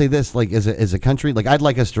 I will say this, like, as a country, like, I'd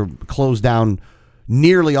like us to close down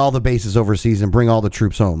nearly all the bases overseas and bring all the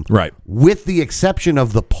troops home. Right. With the exception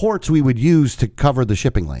of the ports we would use to cover the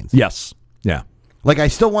shipping lanes. Yes. Yeah. Like, I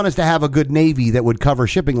still want us to have a good Navy that would cover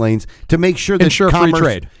shipping lanes to make sure that ensure commerce, free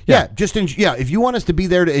trade. Yeah. If you want us to be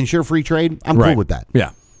there to ensure free trade, I'm cool with that.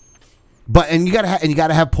 Yeah. But you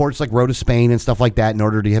gotta have ports like Road to Spain and stuff like that in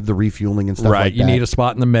order to have the refueling and stuff like that. Right, you need a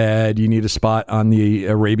spot in the Med. You need a spot on the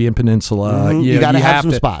Arabian Peninsula. Mm-hmm. You gotta have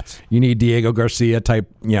some spots. You need Diego Garcia type.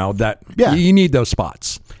 That. Yeah. You need those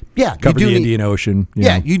spots. Yeah, cover the Indian Ocean.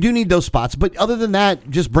 You do need those spots. But other than that,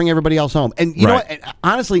 just bring everybody else home. And you know what?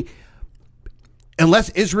 Honestly, unless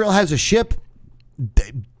Israel has a ship,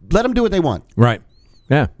 let them do what they want. Right.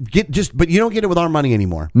 Yeah. But you don't get it with our money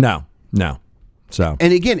anymore. No. So,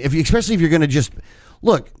 and again, especially if you're going to just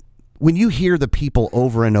look, when you hear the people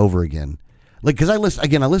over and over again, like, because I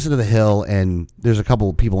listen to The Hill, and there's a couple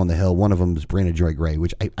of people on The Hill. One of them is Brianna Joy Gray,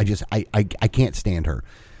 which I can't stand her.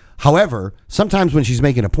 However, sometimes when she's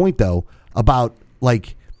making a point though about,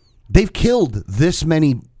 like, they've killed this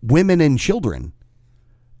many women and children,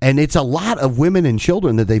 and it's a lot of women and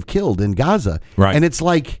children that they've killed in Gaza, right? And it's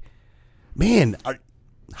like, man,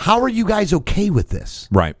 how are you guys okay with this?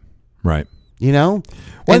 Right. You know?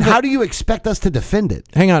 And how do you expect us to defend it?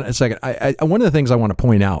 Hang on a second. I one of the things I want to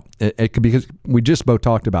point out, because we just both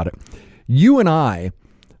talked about it, you and I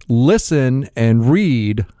listen and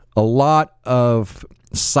read a lot of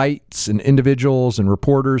sites and individuals and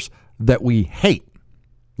reporters that we hate.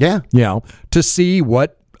 Yeah. To see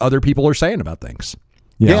what other people are saying about things.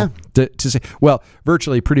 To say, well,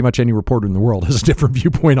 virtually pretty much any reporter in the world has a different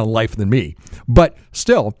viewpoint on life than me. But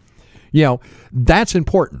still, that's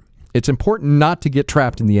important. It's important not to get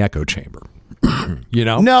trapped in the echo chamber.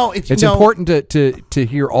 No, it's important to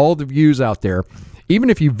hear all the views out there. Even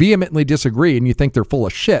if you vehemently disagree and you think they're full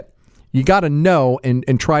of shit, you got to know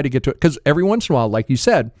and try to get to it. Because every once in a while, like you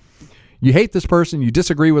said, you hate this person, you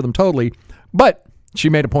disagree with them totally, but she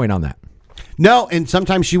made a point on that. No, and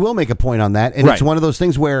sometimes she will make a point on that, and it's one of those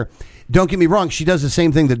things where, don't get me wrong, she does the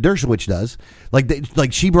same thing that Dershowitz does.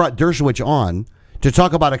 Like she brought Dershowitz on to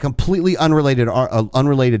talk about a completely unrelated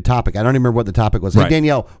topic. I don't even remember what the topic was. Hey,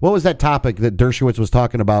 Danielle, what was that topic that Dershowitz was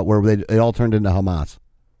talking about where they all turned into Hamas?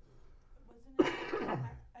 I thought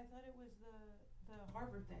it was the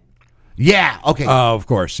Harvard thing. Yeah, okay. Oh, of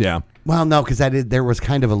course, yeah. Well, no, because there was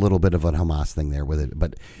kind of a little bit of a Hamas thing there with it.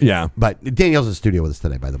 But yeah. But Danielle's in the studio with us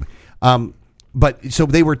today, by the way. But so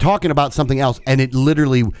they were talking about something else, and it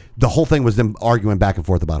literally, the whole thing was them arguing back and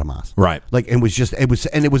forth about Hamas. Right. Like, it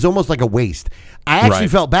was almost like a waste. I actually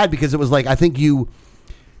felt bad because it was like, I think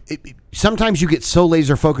sometimes you get so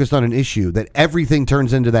laser focused on an issue that everything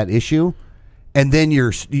turns into that issue, and then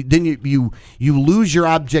you lose your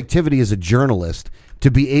objectivity as a journalist to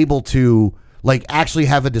be able to like actually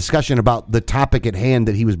have a discussion about the topic at hand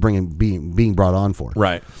that he was being brought on for.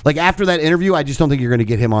 Right. Like after that interview, I just don't think you're going to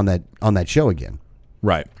get him on that show again.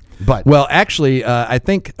 Right. But well, actually, I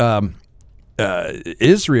think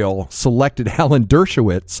Israel selected Alan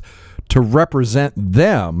Dershowitz to represent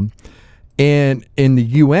them in the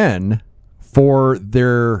UN for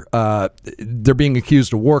their they're being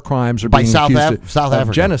accused of war crimes or by being South accused of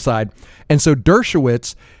Africa genocide, and so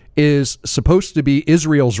Dershowitz is supposed to be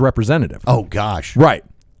Israel's representative. Oh gosh, right.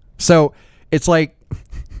 So it's like,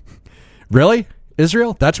 really,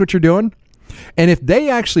 Israel? That's what you're doing? And if they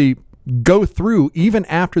actually go through even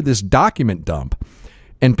after this document dump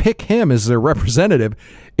and pick him as their representative,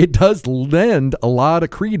 it does lend a lot of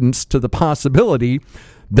credence to the possibility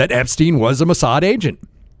that Epstein was a Mossad agent.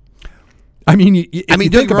 I mean, don't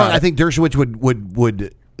get me wrong. I think Dershowitz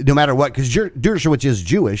would no matter what, because Dershowitz is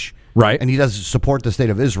Jewish, right, and he does support the state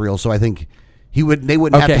of Israel. So I think they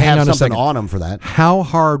wouldn't have to have something on him for that. How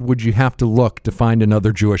hard would you have to look to find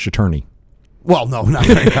another Jewish attorney? Well, no, not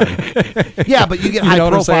very hard. Yeah, but you get high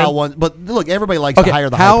profile ones. But look, everybody likes to hire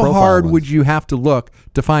the high profile ones. How hard would you have to look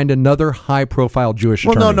to find another high profile Jewish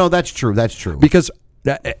attorney? Well, no, that's true. That's true. Because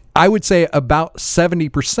I would say about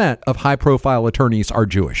 70% of high profile attorneys are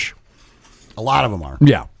Jewish. A lot of them are.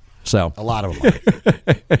 Yeah. So a lot of them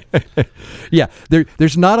are. Yeah,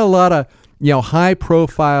 there's not a lot of high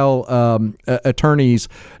profile attorneys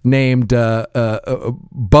named Bubba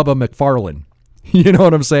McFarlane. You know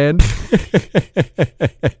what I'm saying?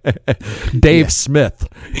 Dave Smith.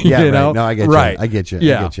 Yeah, you know? Right. No, I get you. Right. I get you.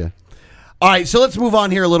 Yeah. I get you. All right, so let's move on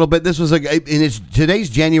here a little bit. This was today's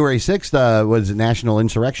January 6th. Was it National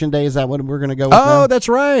Insurrection Day? Is that what we're going to go with? Oh, that's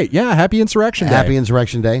right. Yeah, Happy Insurrection Day. Happy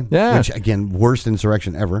Insurrection Day. Yeah. Which, again, worst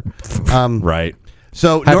insurrection ever. Right.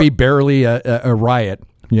 So happy barely a riot.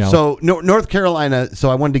 So North Carolina. So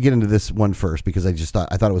I wanted to get into this one first because I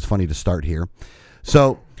thought it was funny to start here.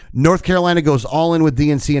 So North Carolina goes all in with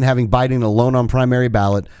DNC and having Biden alone on primary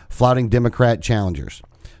ballot, flouting Democrat challengers.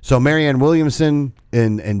 So Marianne Williamson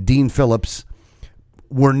and Dean Phillips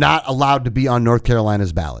were not allowed to be on North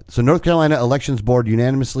Carolina's ballot. So North Carolina Elections Board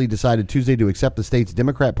unanimously decided Tuesday to accept the state's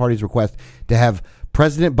Democrat Party's request to have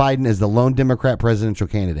President Biden as the lone Democrat presidential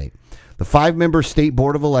candidate. The 5-member state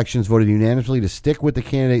board of elections voted unanimously to stick with the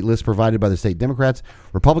candidate list provided by the state Democrats,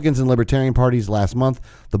 Republicans, and Libertarian parties last month.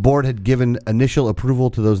 The board had given initial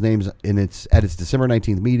approval to those names at its December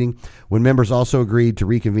 19th meeting, when members also agreed to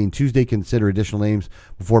reconvene Tuesday, consider additional names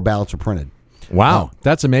before ballots are printed. Wow,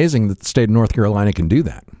 that's amazing that the state of North Carolina can do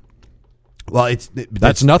that. Well,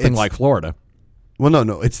 that's nothing like Florida. Well,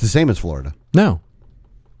 no, it's the same as Florida. No.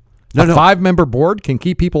 A 5-member board can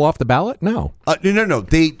keep people off the ballot? No. No.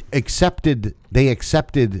 They accepted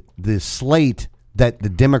the slate that the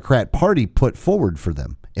Democrat Party put forward for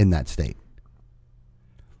them in that state.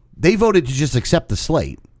 They voted to just accept the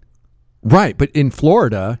slate. Right, but in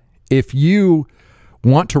Florida, if you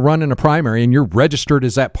want to run in a primary and you're registered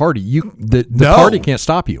as that party, the party can't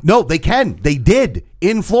stop you. No, they can. They did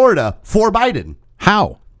in Florida for Biden.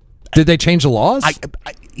 How? Did they change the laws?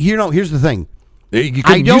 Here's the thing.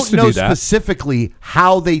 I don't know specifically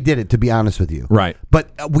how they did it, to be honest with you. Right.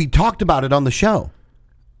 But we talked about it on the show.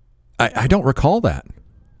 I don't recall that.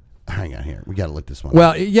 Hang on here. We got to look this one up.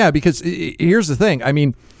 Well, yeah, because here's the thing. I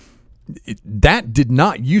mean, that did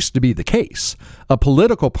not used to be the case. A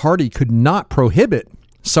political party could not prohibit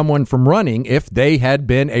someone from running if they had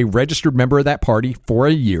been a registered member of that party for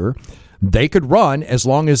a year. They could run as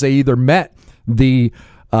long as they either met the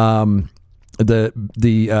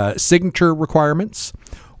signature requirements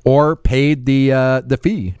or paid the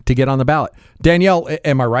fee to get on the ballot. Danielle,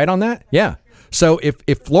 am I right on that? Yeah. So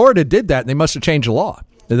if Florida did that, they must have changed the law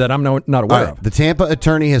that I'm not aware of. The Tampa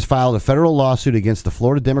attorney has filed a federal lawsuit against the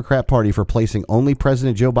Florida Democrat Party for placing only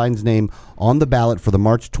President Joe Biden's name on the ballot for the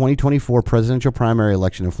March 2024 presidential primary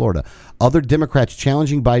election in Florida. Other Democrats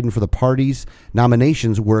challenging Biden for the party's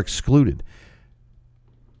nominations were excluded.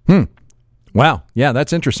 Wow. Yeah,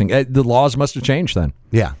 that's interesting. The laws must have changed then.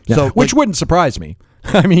 Yeah. So, which wouldn't surprise me.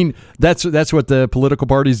 I mean, that's what the political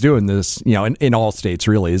parties do in this, in all states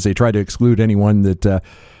really, is they try to exclude anyone that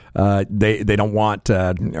they don't want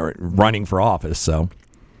running for office. So,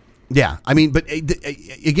 yeah, I mean, but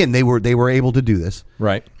again, they were able to do this,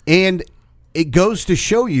 right? And it goes to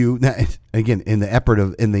show you that, again, in the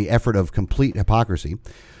effort of complete hypocrisy.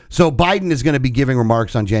 So Biden is going to be giving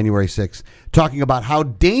remarks on January 6th, talking about how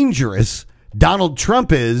dangerous Donald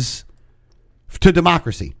Trump is to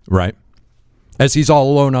democracy. Right. As he's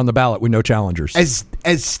all alone on the ballot with no challengers. As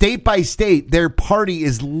state by state, their party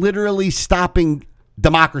is literally stopping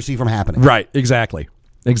democracy from happening. Right. Exactly.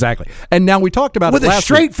 And now we talked about with it last a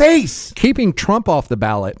straight week. face. Keeping Trump off the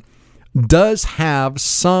ballot does have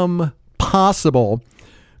some possible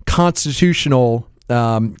constitutional,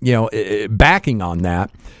 backing on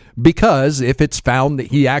that, because if it's found that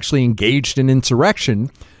he actually engaged in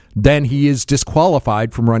insurrection, then he is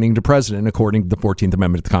disqualified from running to president according to the 14th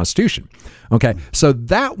Amendment of the Constitution. Okay, so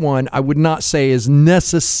that one I would not say is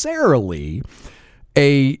necessarily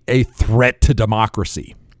a threat to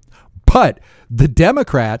democracy. But the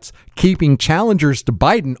Democrats keeping challengers to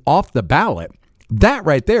Biden off the ballot, that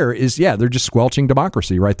right there is, they're just squelching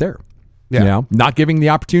democracy right there. Yeah. Not giving the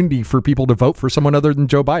opportunity for people to vote for someone other than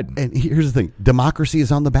Joe Biden. And here's the thing. Democracy is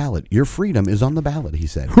on the ballot. Your freedom is on the ballot, he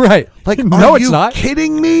said. Right. Like, no, are it's you not.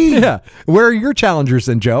 kidding me? Yeah. Where are your challengers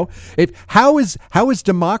then, Joe? How is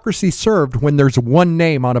democracy served when there's one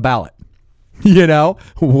name on a ballot?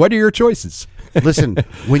 What are your choices? Listen,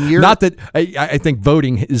 when you're... Not that I think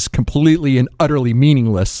voting is completely and utterly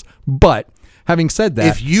meaningless, but having said that...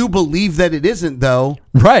 If you believe that it isn't, though...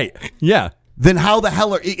 Right. Yeah. Then how the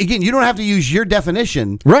hell again, you don't have to use your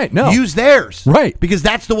definition. Right, no. Use theirs. Right. Because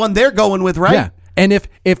that's the one they're going with, right? Yeah. And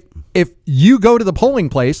if you go to the polling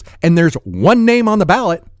place and there's one name on the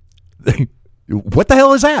ballot, what the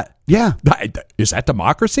hell is that? Yeah. Is that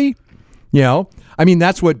democracy?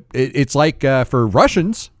 That's what it's like for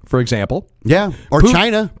Russians, for example. Yeah. Or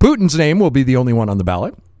China. Putin's name will be the only one on the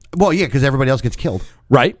ballot. Well, yeah, because everybody else gets killed.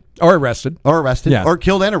 Right. Or arrested. Yeah. Or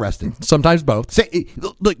killed and arrested. Sometimes both.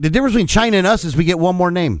 Look, the difference between China and us is we get one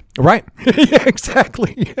more name. Right. Yeah,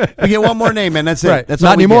 exactly. We get one more name, and that's right. it. That's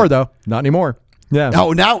not anymore, though. Not anymore. Yeah.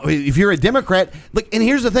 Oh, now, if you're a Democrat, look, and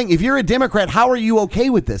here's the thing. If you're a Democrat, how are you okay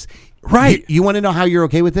with this? Right. You want to know how you're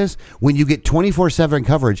okay with this? When you get 24/7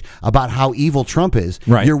 coverage about how evil Trump is,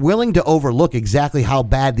 right. You're willing to overlook exactly how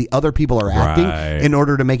bad the other people are acting in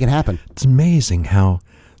order to make it happen. It's amazing how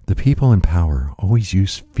the people in power always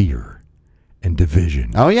use fear and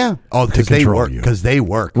division. Oh yeah. Oh, because they work. Because they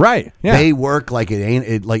work. Right. Yeah. They work like it ain't.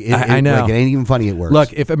 I know. Like it ain't even funny. It works.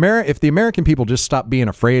 Look, if the American people just stop being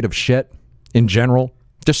afraid of shit in general,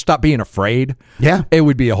 just stop being afraid. Yeah. It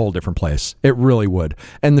would be a whole different place. It really would,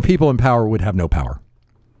 and the people in power would have no power.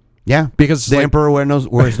 Yeah. Because the emperor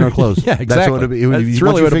wears no clothes. Yeah. Exactly. That's what That's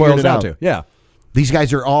really what it boils down to. Yeah. These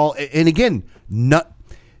guys are all, and again, look.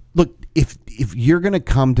 If you're going to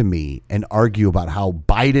come to me and argue about how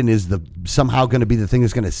Biden is somehow going to be the thing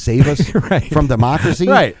that's going to save us right. from democracy,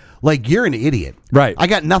 right. Like you're an idiot. Right. I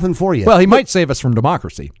got nothing for you. Well, he might save us from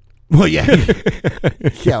democracy. Well, yeah.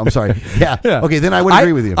 Yeah, I'm sorry. Yeah. Okay, then I would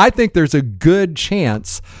agree with you. I think there's a good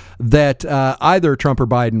chance that either Trump or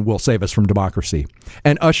Biden will save us from democracy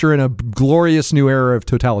and usher in a glorious new era of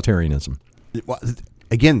totalitarianism. Well,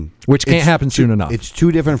 again, which can't happen soon enough. It's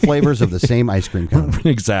two different flavors of the same ice cream cone.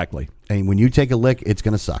 Exactly. And when you take a lick, it's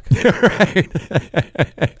going to suck. Right.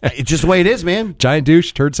 It's just the way it is, man. Giant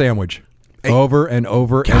douche, turd sandwich. Over and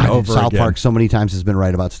over and over South again. Park so many times has been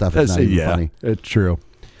right about stuff. It's not even funny. It's true.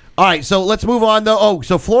 All right, so let's move on, though. Oh,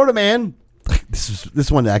 so Florida man.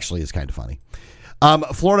 This one actually is kind of funny.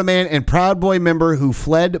 Florida man and Proud Boy member who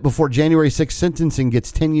fled before January 6th sentencing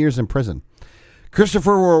gets 10 years in prison.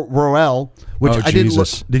 Christopher Roel, which I didn't look.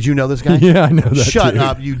 Did you know this guy? Yeah, I know that. Shut dude.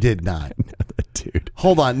 up, you did not. I know that dude.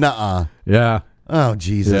 Hold on, nuh-uh. Yeah. Oh,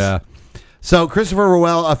 Jesus. Yeah. So Christopher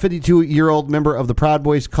Roel, a 52-year-old member of the Proud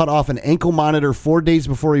Boys, cut off an ankle monitor 4 days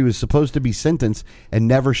before he was supposed to be sentenced and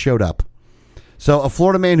never showed up. So a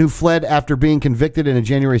Florida man who fled after being convicted in a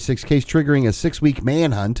January 6th case triggering a 6-week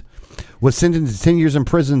manhunt was sentenced to 10 years in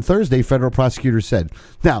prison Thursday, federal prosecutors said.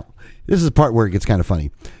 Now, this is the part where it gets kind of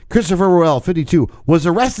funny. Christopher Roel, 52, was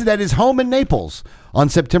arrested at his home in Naples on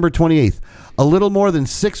September 28th, a little more than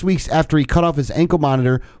 6 weeks after he cut off his ankle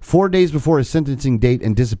monitor 4 days before his sentencing date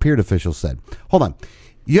and disappeared, officials said. Hold on.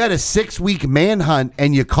 You had a 6-week manhunt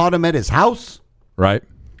and you caught him at his house? Right.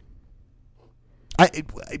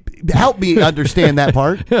 Help me understand that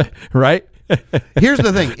part. Right. Here's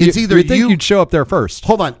the thing. It's either you think you'd show up there first.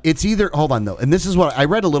 Hold on. Hold on, though. And this is what I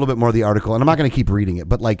read a little bit more of the article, and I'm not going to keep reading it,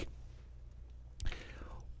 but like,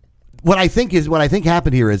 what I think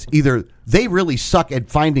happened here is either they really suck at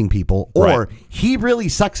finding people, or he really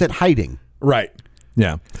sucks at hiding. Right.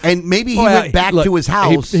 Yeah. And maybe he went back to his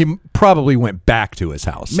house. He probably went back to his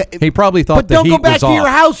house. He probably thought but the don't heat go back was to off. your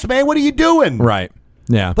house, man. What are you doing? Right.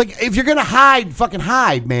 Yeah. Like, if you're going to hide, fucking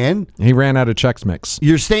hide, man. He ran out of Chex Mix.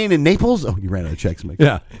 You're staying in Naples? Oh, you ran out of Chex Mix.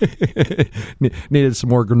 Yeah. Needed some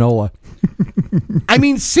more granola. I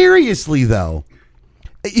mean, seriously, though,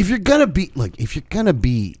 if you're going to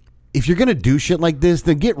do shit like this,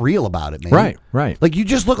 then get real about it, man. Right. Like, you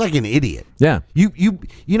just look like an idiot. Yeah. You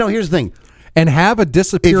know, here's the thing. And have a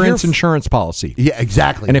disappearance insurance policy. Yeah,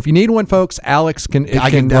 exactly. And if you need one, folks, Alex can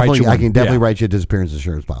write you one. I can definitely write you a disappearance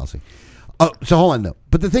insurance policy. Oh, so hold on, though.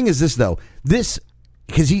 But the thing is this, though. Because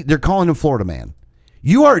they're calling him Florida man.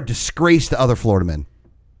 You are a disgrace to other Florida men.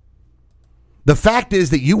 The fact is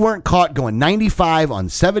that you weren't caught going 95 on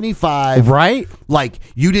 75. Right. Like,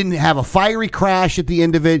 you didn't have a fiery crash at the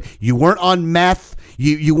end of it. You weren't on meth.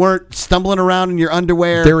 You weren't stumbling around in your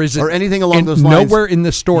underwear or anything along those lines. Nowhere in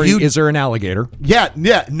the story is there an alligator. Yeah,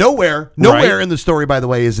 nowhere in the story, by the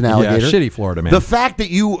way, is an alligator. Yeah, shitty Florida man. The fact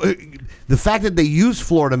that they use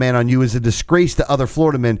Florida man on you is a disgrace to other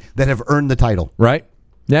Florida men that have earned the title. Right?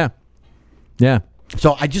 Yeah.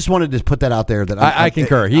 So I just wanted to put that out there. That I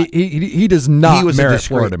concur. He does not merit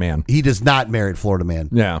Florida man. He does not merit Florida man.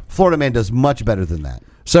 Yeah, Florida man does much better than that.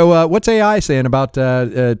 So what's AI saying about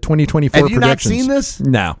 2024 Have you predictions? not seen this?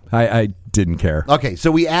 No, I didn't care. Okay,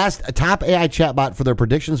 so we asked a top AI chatbot for their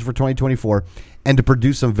predictions for 2024 and to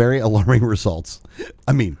produce some very alarming results.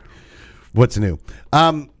 I mean, what's new?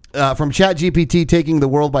 From ChatGPT taking the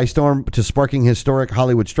world by storm to sparking historic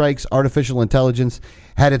Hollywood strikes, artificial intelligence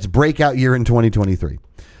had its breakout year in 2023.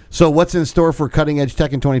 So what's in store for cutting-edge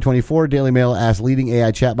tech in 2024? Daily Mail asked leading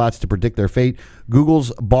AI chatbots to predict their fate.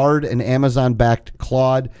 Google's Bard and Amazon-backed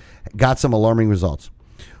Claude got some alarming results.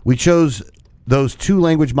 We chose those two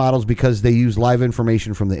language models because they use live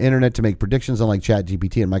information from the internet to make predictions, unlike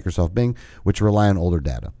ChatGPT and Microsoft Bing, which rely on older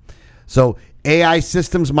data. So AI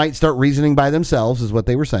systems might start reasoning by themselves, is what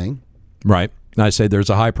they were saying. Right. I say there's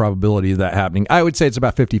a high probability of that happening. I would say it's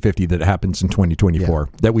about 50-50 that it happens in 2024,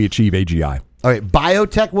 that we achieve AGI. All right,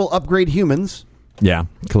 biotech will upgrade humans. Yeah,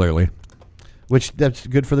 clearly. Which, that's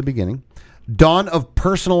good for the beginning. Dawn of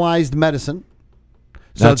personalized medicine.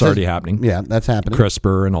 So that's already happening. Yeah, that's happening.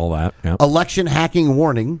 CRISPR and all that. Yeah. Election hacking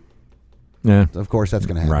warning. Yeah. Of course, that's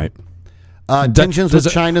going to happen. Right. Tensions with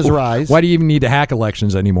China's rise. Why do you even need to hack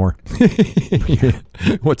elections anymore?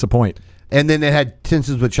 What's the point? And then it had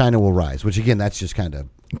tensions with China will rise, which, again, that's just kind of...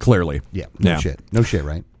 Clearly. Yeah, no shit,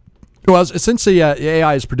 right? Well, since the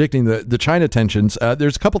AI is predicting the China tensions,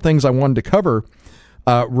 there's a couple things I wanted to cover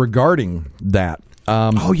regarding that.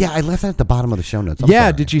 I left that at the bottom of the show notes.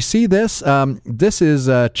 Sorry. Did you see this? This is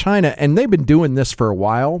China, and they've been doing this for a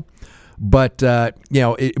while, but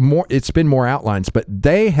it's been more outlines. But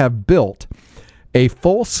they have built a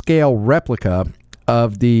full-scale replica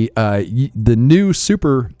of the new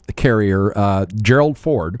super carrier Gerald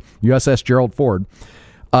Ford, USS Gerald Ford,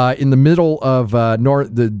 in the middle of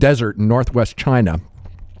the desert in northwest China,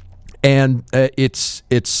 and it's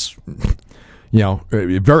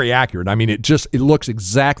very accurate. I mean, it looks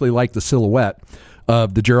exactly like the silhouette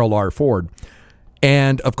of the Gerald R. Ford,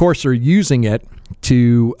 and of course they're using it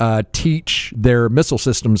to teach their missile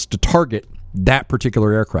systems to target that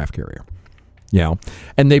particular aircraft carrier.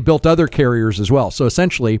 And they built other carriers as well. So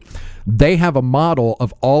essentially, they have a model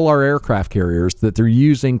of all our aircraft carriers that they're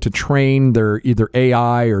using to train their either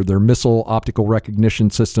AI or their missile optical recognition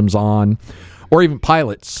systems on, or even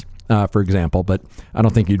pilots, for example. But I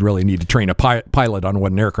don't think you'd really need to train a pilot on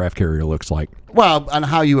what an aircraft carrier looks like. Well, on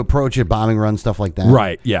how you approach it, bombing runs, stuff like that.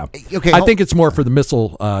 Right, yeah. Okay, I think it's more for the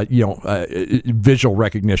missile, visual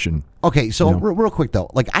recognition. Okay, so real quick, though.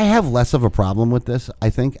 Like, I have less of a problem with this, I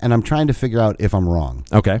think, and I'm trying to figure out if I'm wrong.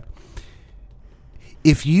 Okay.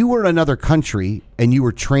 If you were another country and you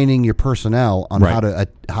were training your personnel on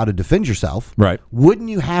how to defend yourself, right, wouldn't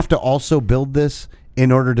you have to also build this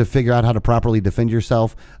in order to figure out how to properly defend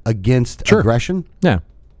yourself against aggression? Yeah.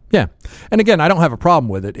 Yeah. And again, I don't have a problem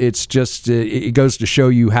with it. It's just, it goes to show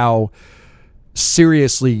you how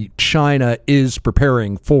seriously China is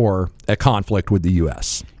preparing for a conflict with the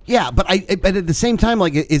U.S. Yeah, but at the same time,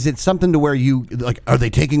 like, is it something to where you, like, are they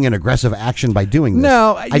taking an aggressive action by doing this?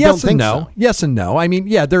 No, I don't think so. Yes and no. I mean,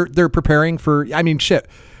 yeah, they're preparing for, I mean, shit.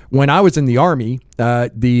 When I was in the Army,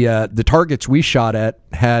 the targets we shot at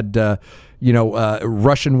had,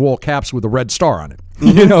 Russian wool caps with a red star on it.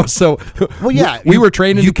 So we were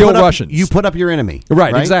training to kill Russians. You put up your enemy.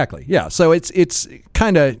 Right, exactly. Yeah. So it's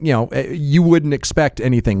kind of, you wouldn't expect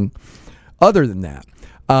anything other than that.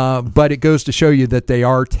 But it goes to show you that they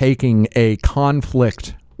are taking a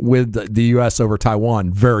conflict with the U.S. over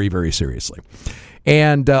Taiwan very, very seriously.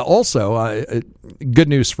 And also, good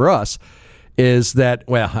news for us is that,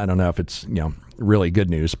 well, I don't know if it's, really good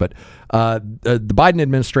news, but the Biden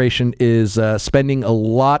administration is spending a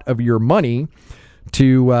lot of your money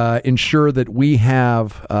to ensure that we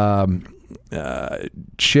have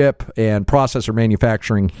chip and processor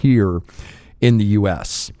manufacturing here in the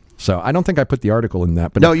U.S. So I don't think I put the article in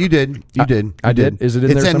that. But no, you did. You did. I did. Is it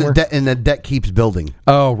in there somewhere? And the debt keeps building.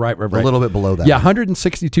 Oh, right. A little bit below that. Yeah,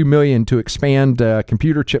 $162 million to expand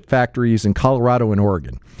computer chip factories in Colorado and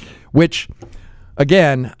Oregon, which,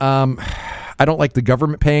 again, I don't like the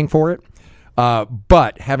government paying for it.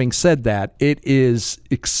 But having said that, it is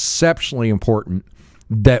exceptionally important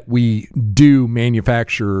that we do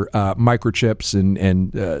manufacture microchips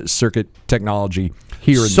and circuit technology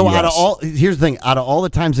here in the U.S. Here's the thing: out of all the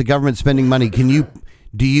times the government's spending money, can you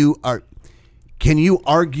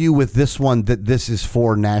argue with this one that this is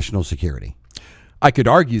for national security? I could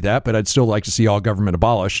argue that, but I'd still like to see all government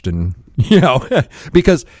abolished, and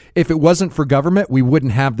because if it wasn't for government, we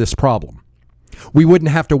wouldn't have this problem. We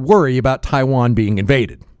wouldn't have to worry about Taiwan being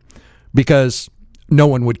invaded because no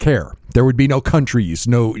one would care. There would be no countries,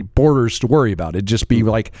 no borders to worry about. It'd just be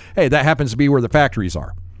like, hey, that happens to be where the factories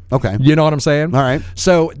are. Okay. You know what I'm saying? All right.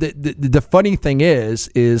 So the funny thing is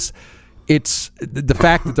it's the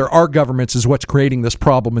fact that there are governments is what's creating this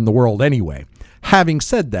problem in the world anyway. Having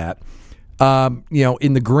said that,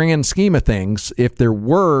 in the grand scheme of things, if China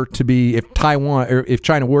were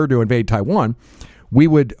to invade Taiwan, we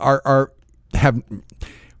would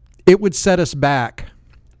it would set us back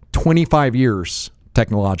 25 years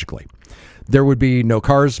technologically. There would be no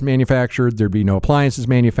cars manufactured. There'd be no appliances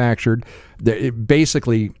manufactured. It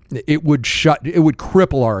would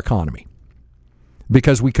cripple our economy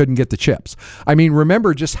because we couldn't get the chips. I mean,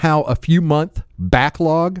 remember just how a few month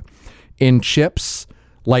backlog in chips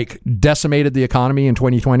decimated the economy in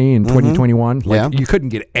 2020 and 2021. You couldn't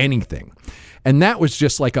get anything. And that was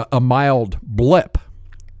just like a mild blip.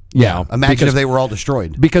 Yeah. Imagine if they were all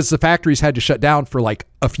destroyed. Because the factories had to shut down for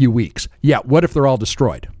a few weeks. Yeah. What if they're all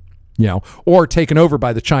destroyed? Or taken over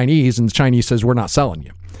by the Chinese, and the Chinese says, we're not selling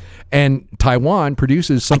you. And Taiwan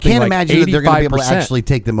produces something like 85%. I can't imagine that they're going to be able to actually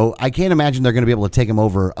take them over. I can't imagine they're going to be able to take them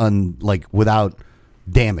over without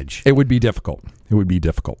damage. It would be difficult.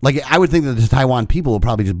 I would think that the Taiwan people will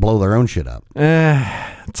probably just blow their own shit up.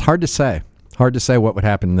 It's hard to say. Hard to say what would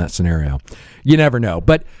happen in that scenario. You never know.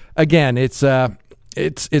 But again, it's more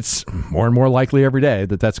and more likely every day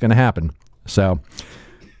that that's going to happen. So,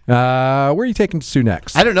 where are you taking Sue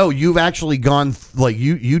next? I don't know. You've actually gone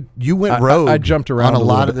you went rogue. I jumped around on a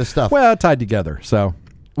lot of this stuff. Well, tied together. So,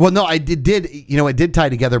 well, no, I did. It did tie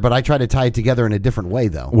together, but I tried to tie it together in a different way,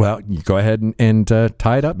 though. Well, you go ahead and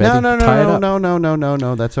tie it up, baby.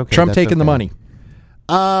 No. That's okay. Trump taking the money.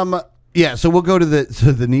 Yeah. So we'll go to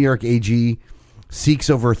the New York AG seeks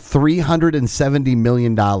over $370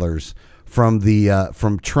 million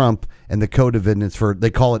from Trump and the co-defendants for, they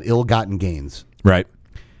call it ill-gotten gains. Right.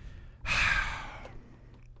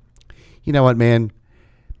 You know what, man?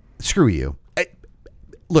 Screw you.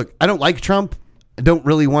 Look, I don't like Trump. I don't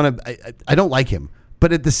really want to. I don't like him.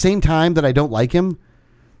 But at the same time that I don't like him,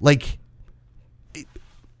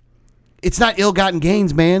 it's not ill-gotten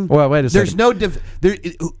gains, man. Well, wait a second. There's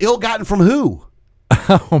no ill-gotten from who?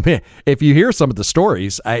 Oh man! If you hear some of the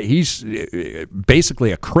stories, he's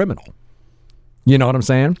basically a criminal. You know what I'm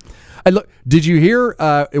saying? Look, did you hear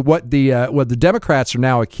what the Democrats are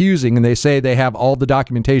now accusing, and they say they have all the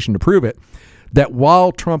documentation to prove it, that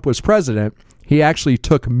while Trump was president, he actually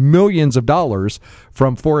took millions of dollars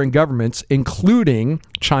from foreign governments, including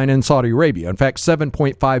China and Saudi Arabia. In fact,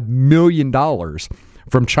 $7.5 million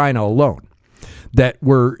from China alone that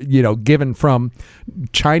were, given from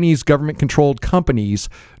Chinese government-controlled companies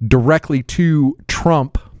directly to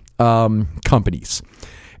Trump companies.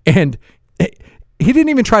 And he didn't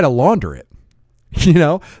even try to launder it.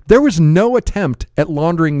 There was no attempt at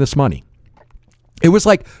laundering this money. It was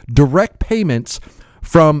like direct payments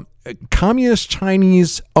from communist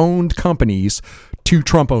Chinese-owned companies to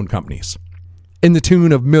Trump-owned companies in the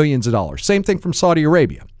tune of millions of dollars. Same thing from Saudi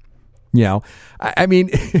Arabia. I mean,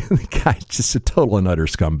 the guy's just a total and utter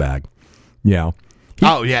scumbag. He deserves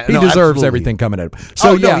absolutely. everything coming at him.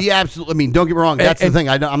 So he absolutely. I mean, don't get me wrong. That's the thing.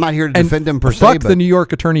 I'm not here to defend him per se. Fuck the New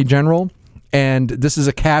York Attorney General, and this is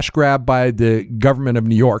a cash grab by the government of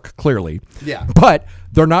New York. Clearly, yeah. But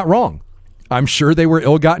they're not wrong. I'm sure they were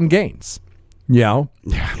ill-gotten gains.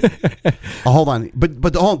 Hold on, but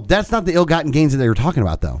that's not the ill-gotten gains that they were talking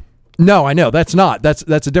about, though. No, I know that's not. That's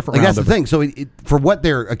a different. That's the thing. So for what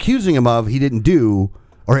they're accusing him of, he didn't do,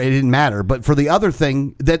 or it didn't matter. But for the other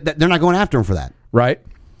thing, that they're not going after him for that. Right.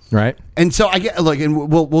 And so I get and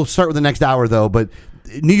we'll start with the next hour though. But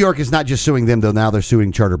New York is not just suing them, though. Now they're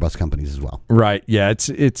suing charter bus companies as well. Right. Yeah,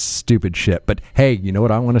 it's stupid shit. But hey, you know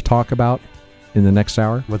what I want to talk about in the next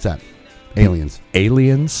hour? What's that? Aliens.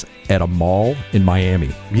 Aliens at a mall in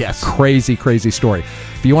Miami. Yes. Crazy, crazy story.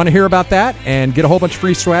 If you want to hear about that and get a whole bunch of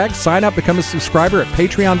free swag, sign up, become a subscriber at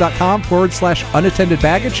patreon.com/unattended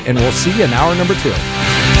baggage, and we'll see you in hour number 2.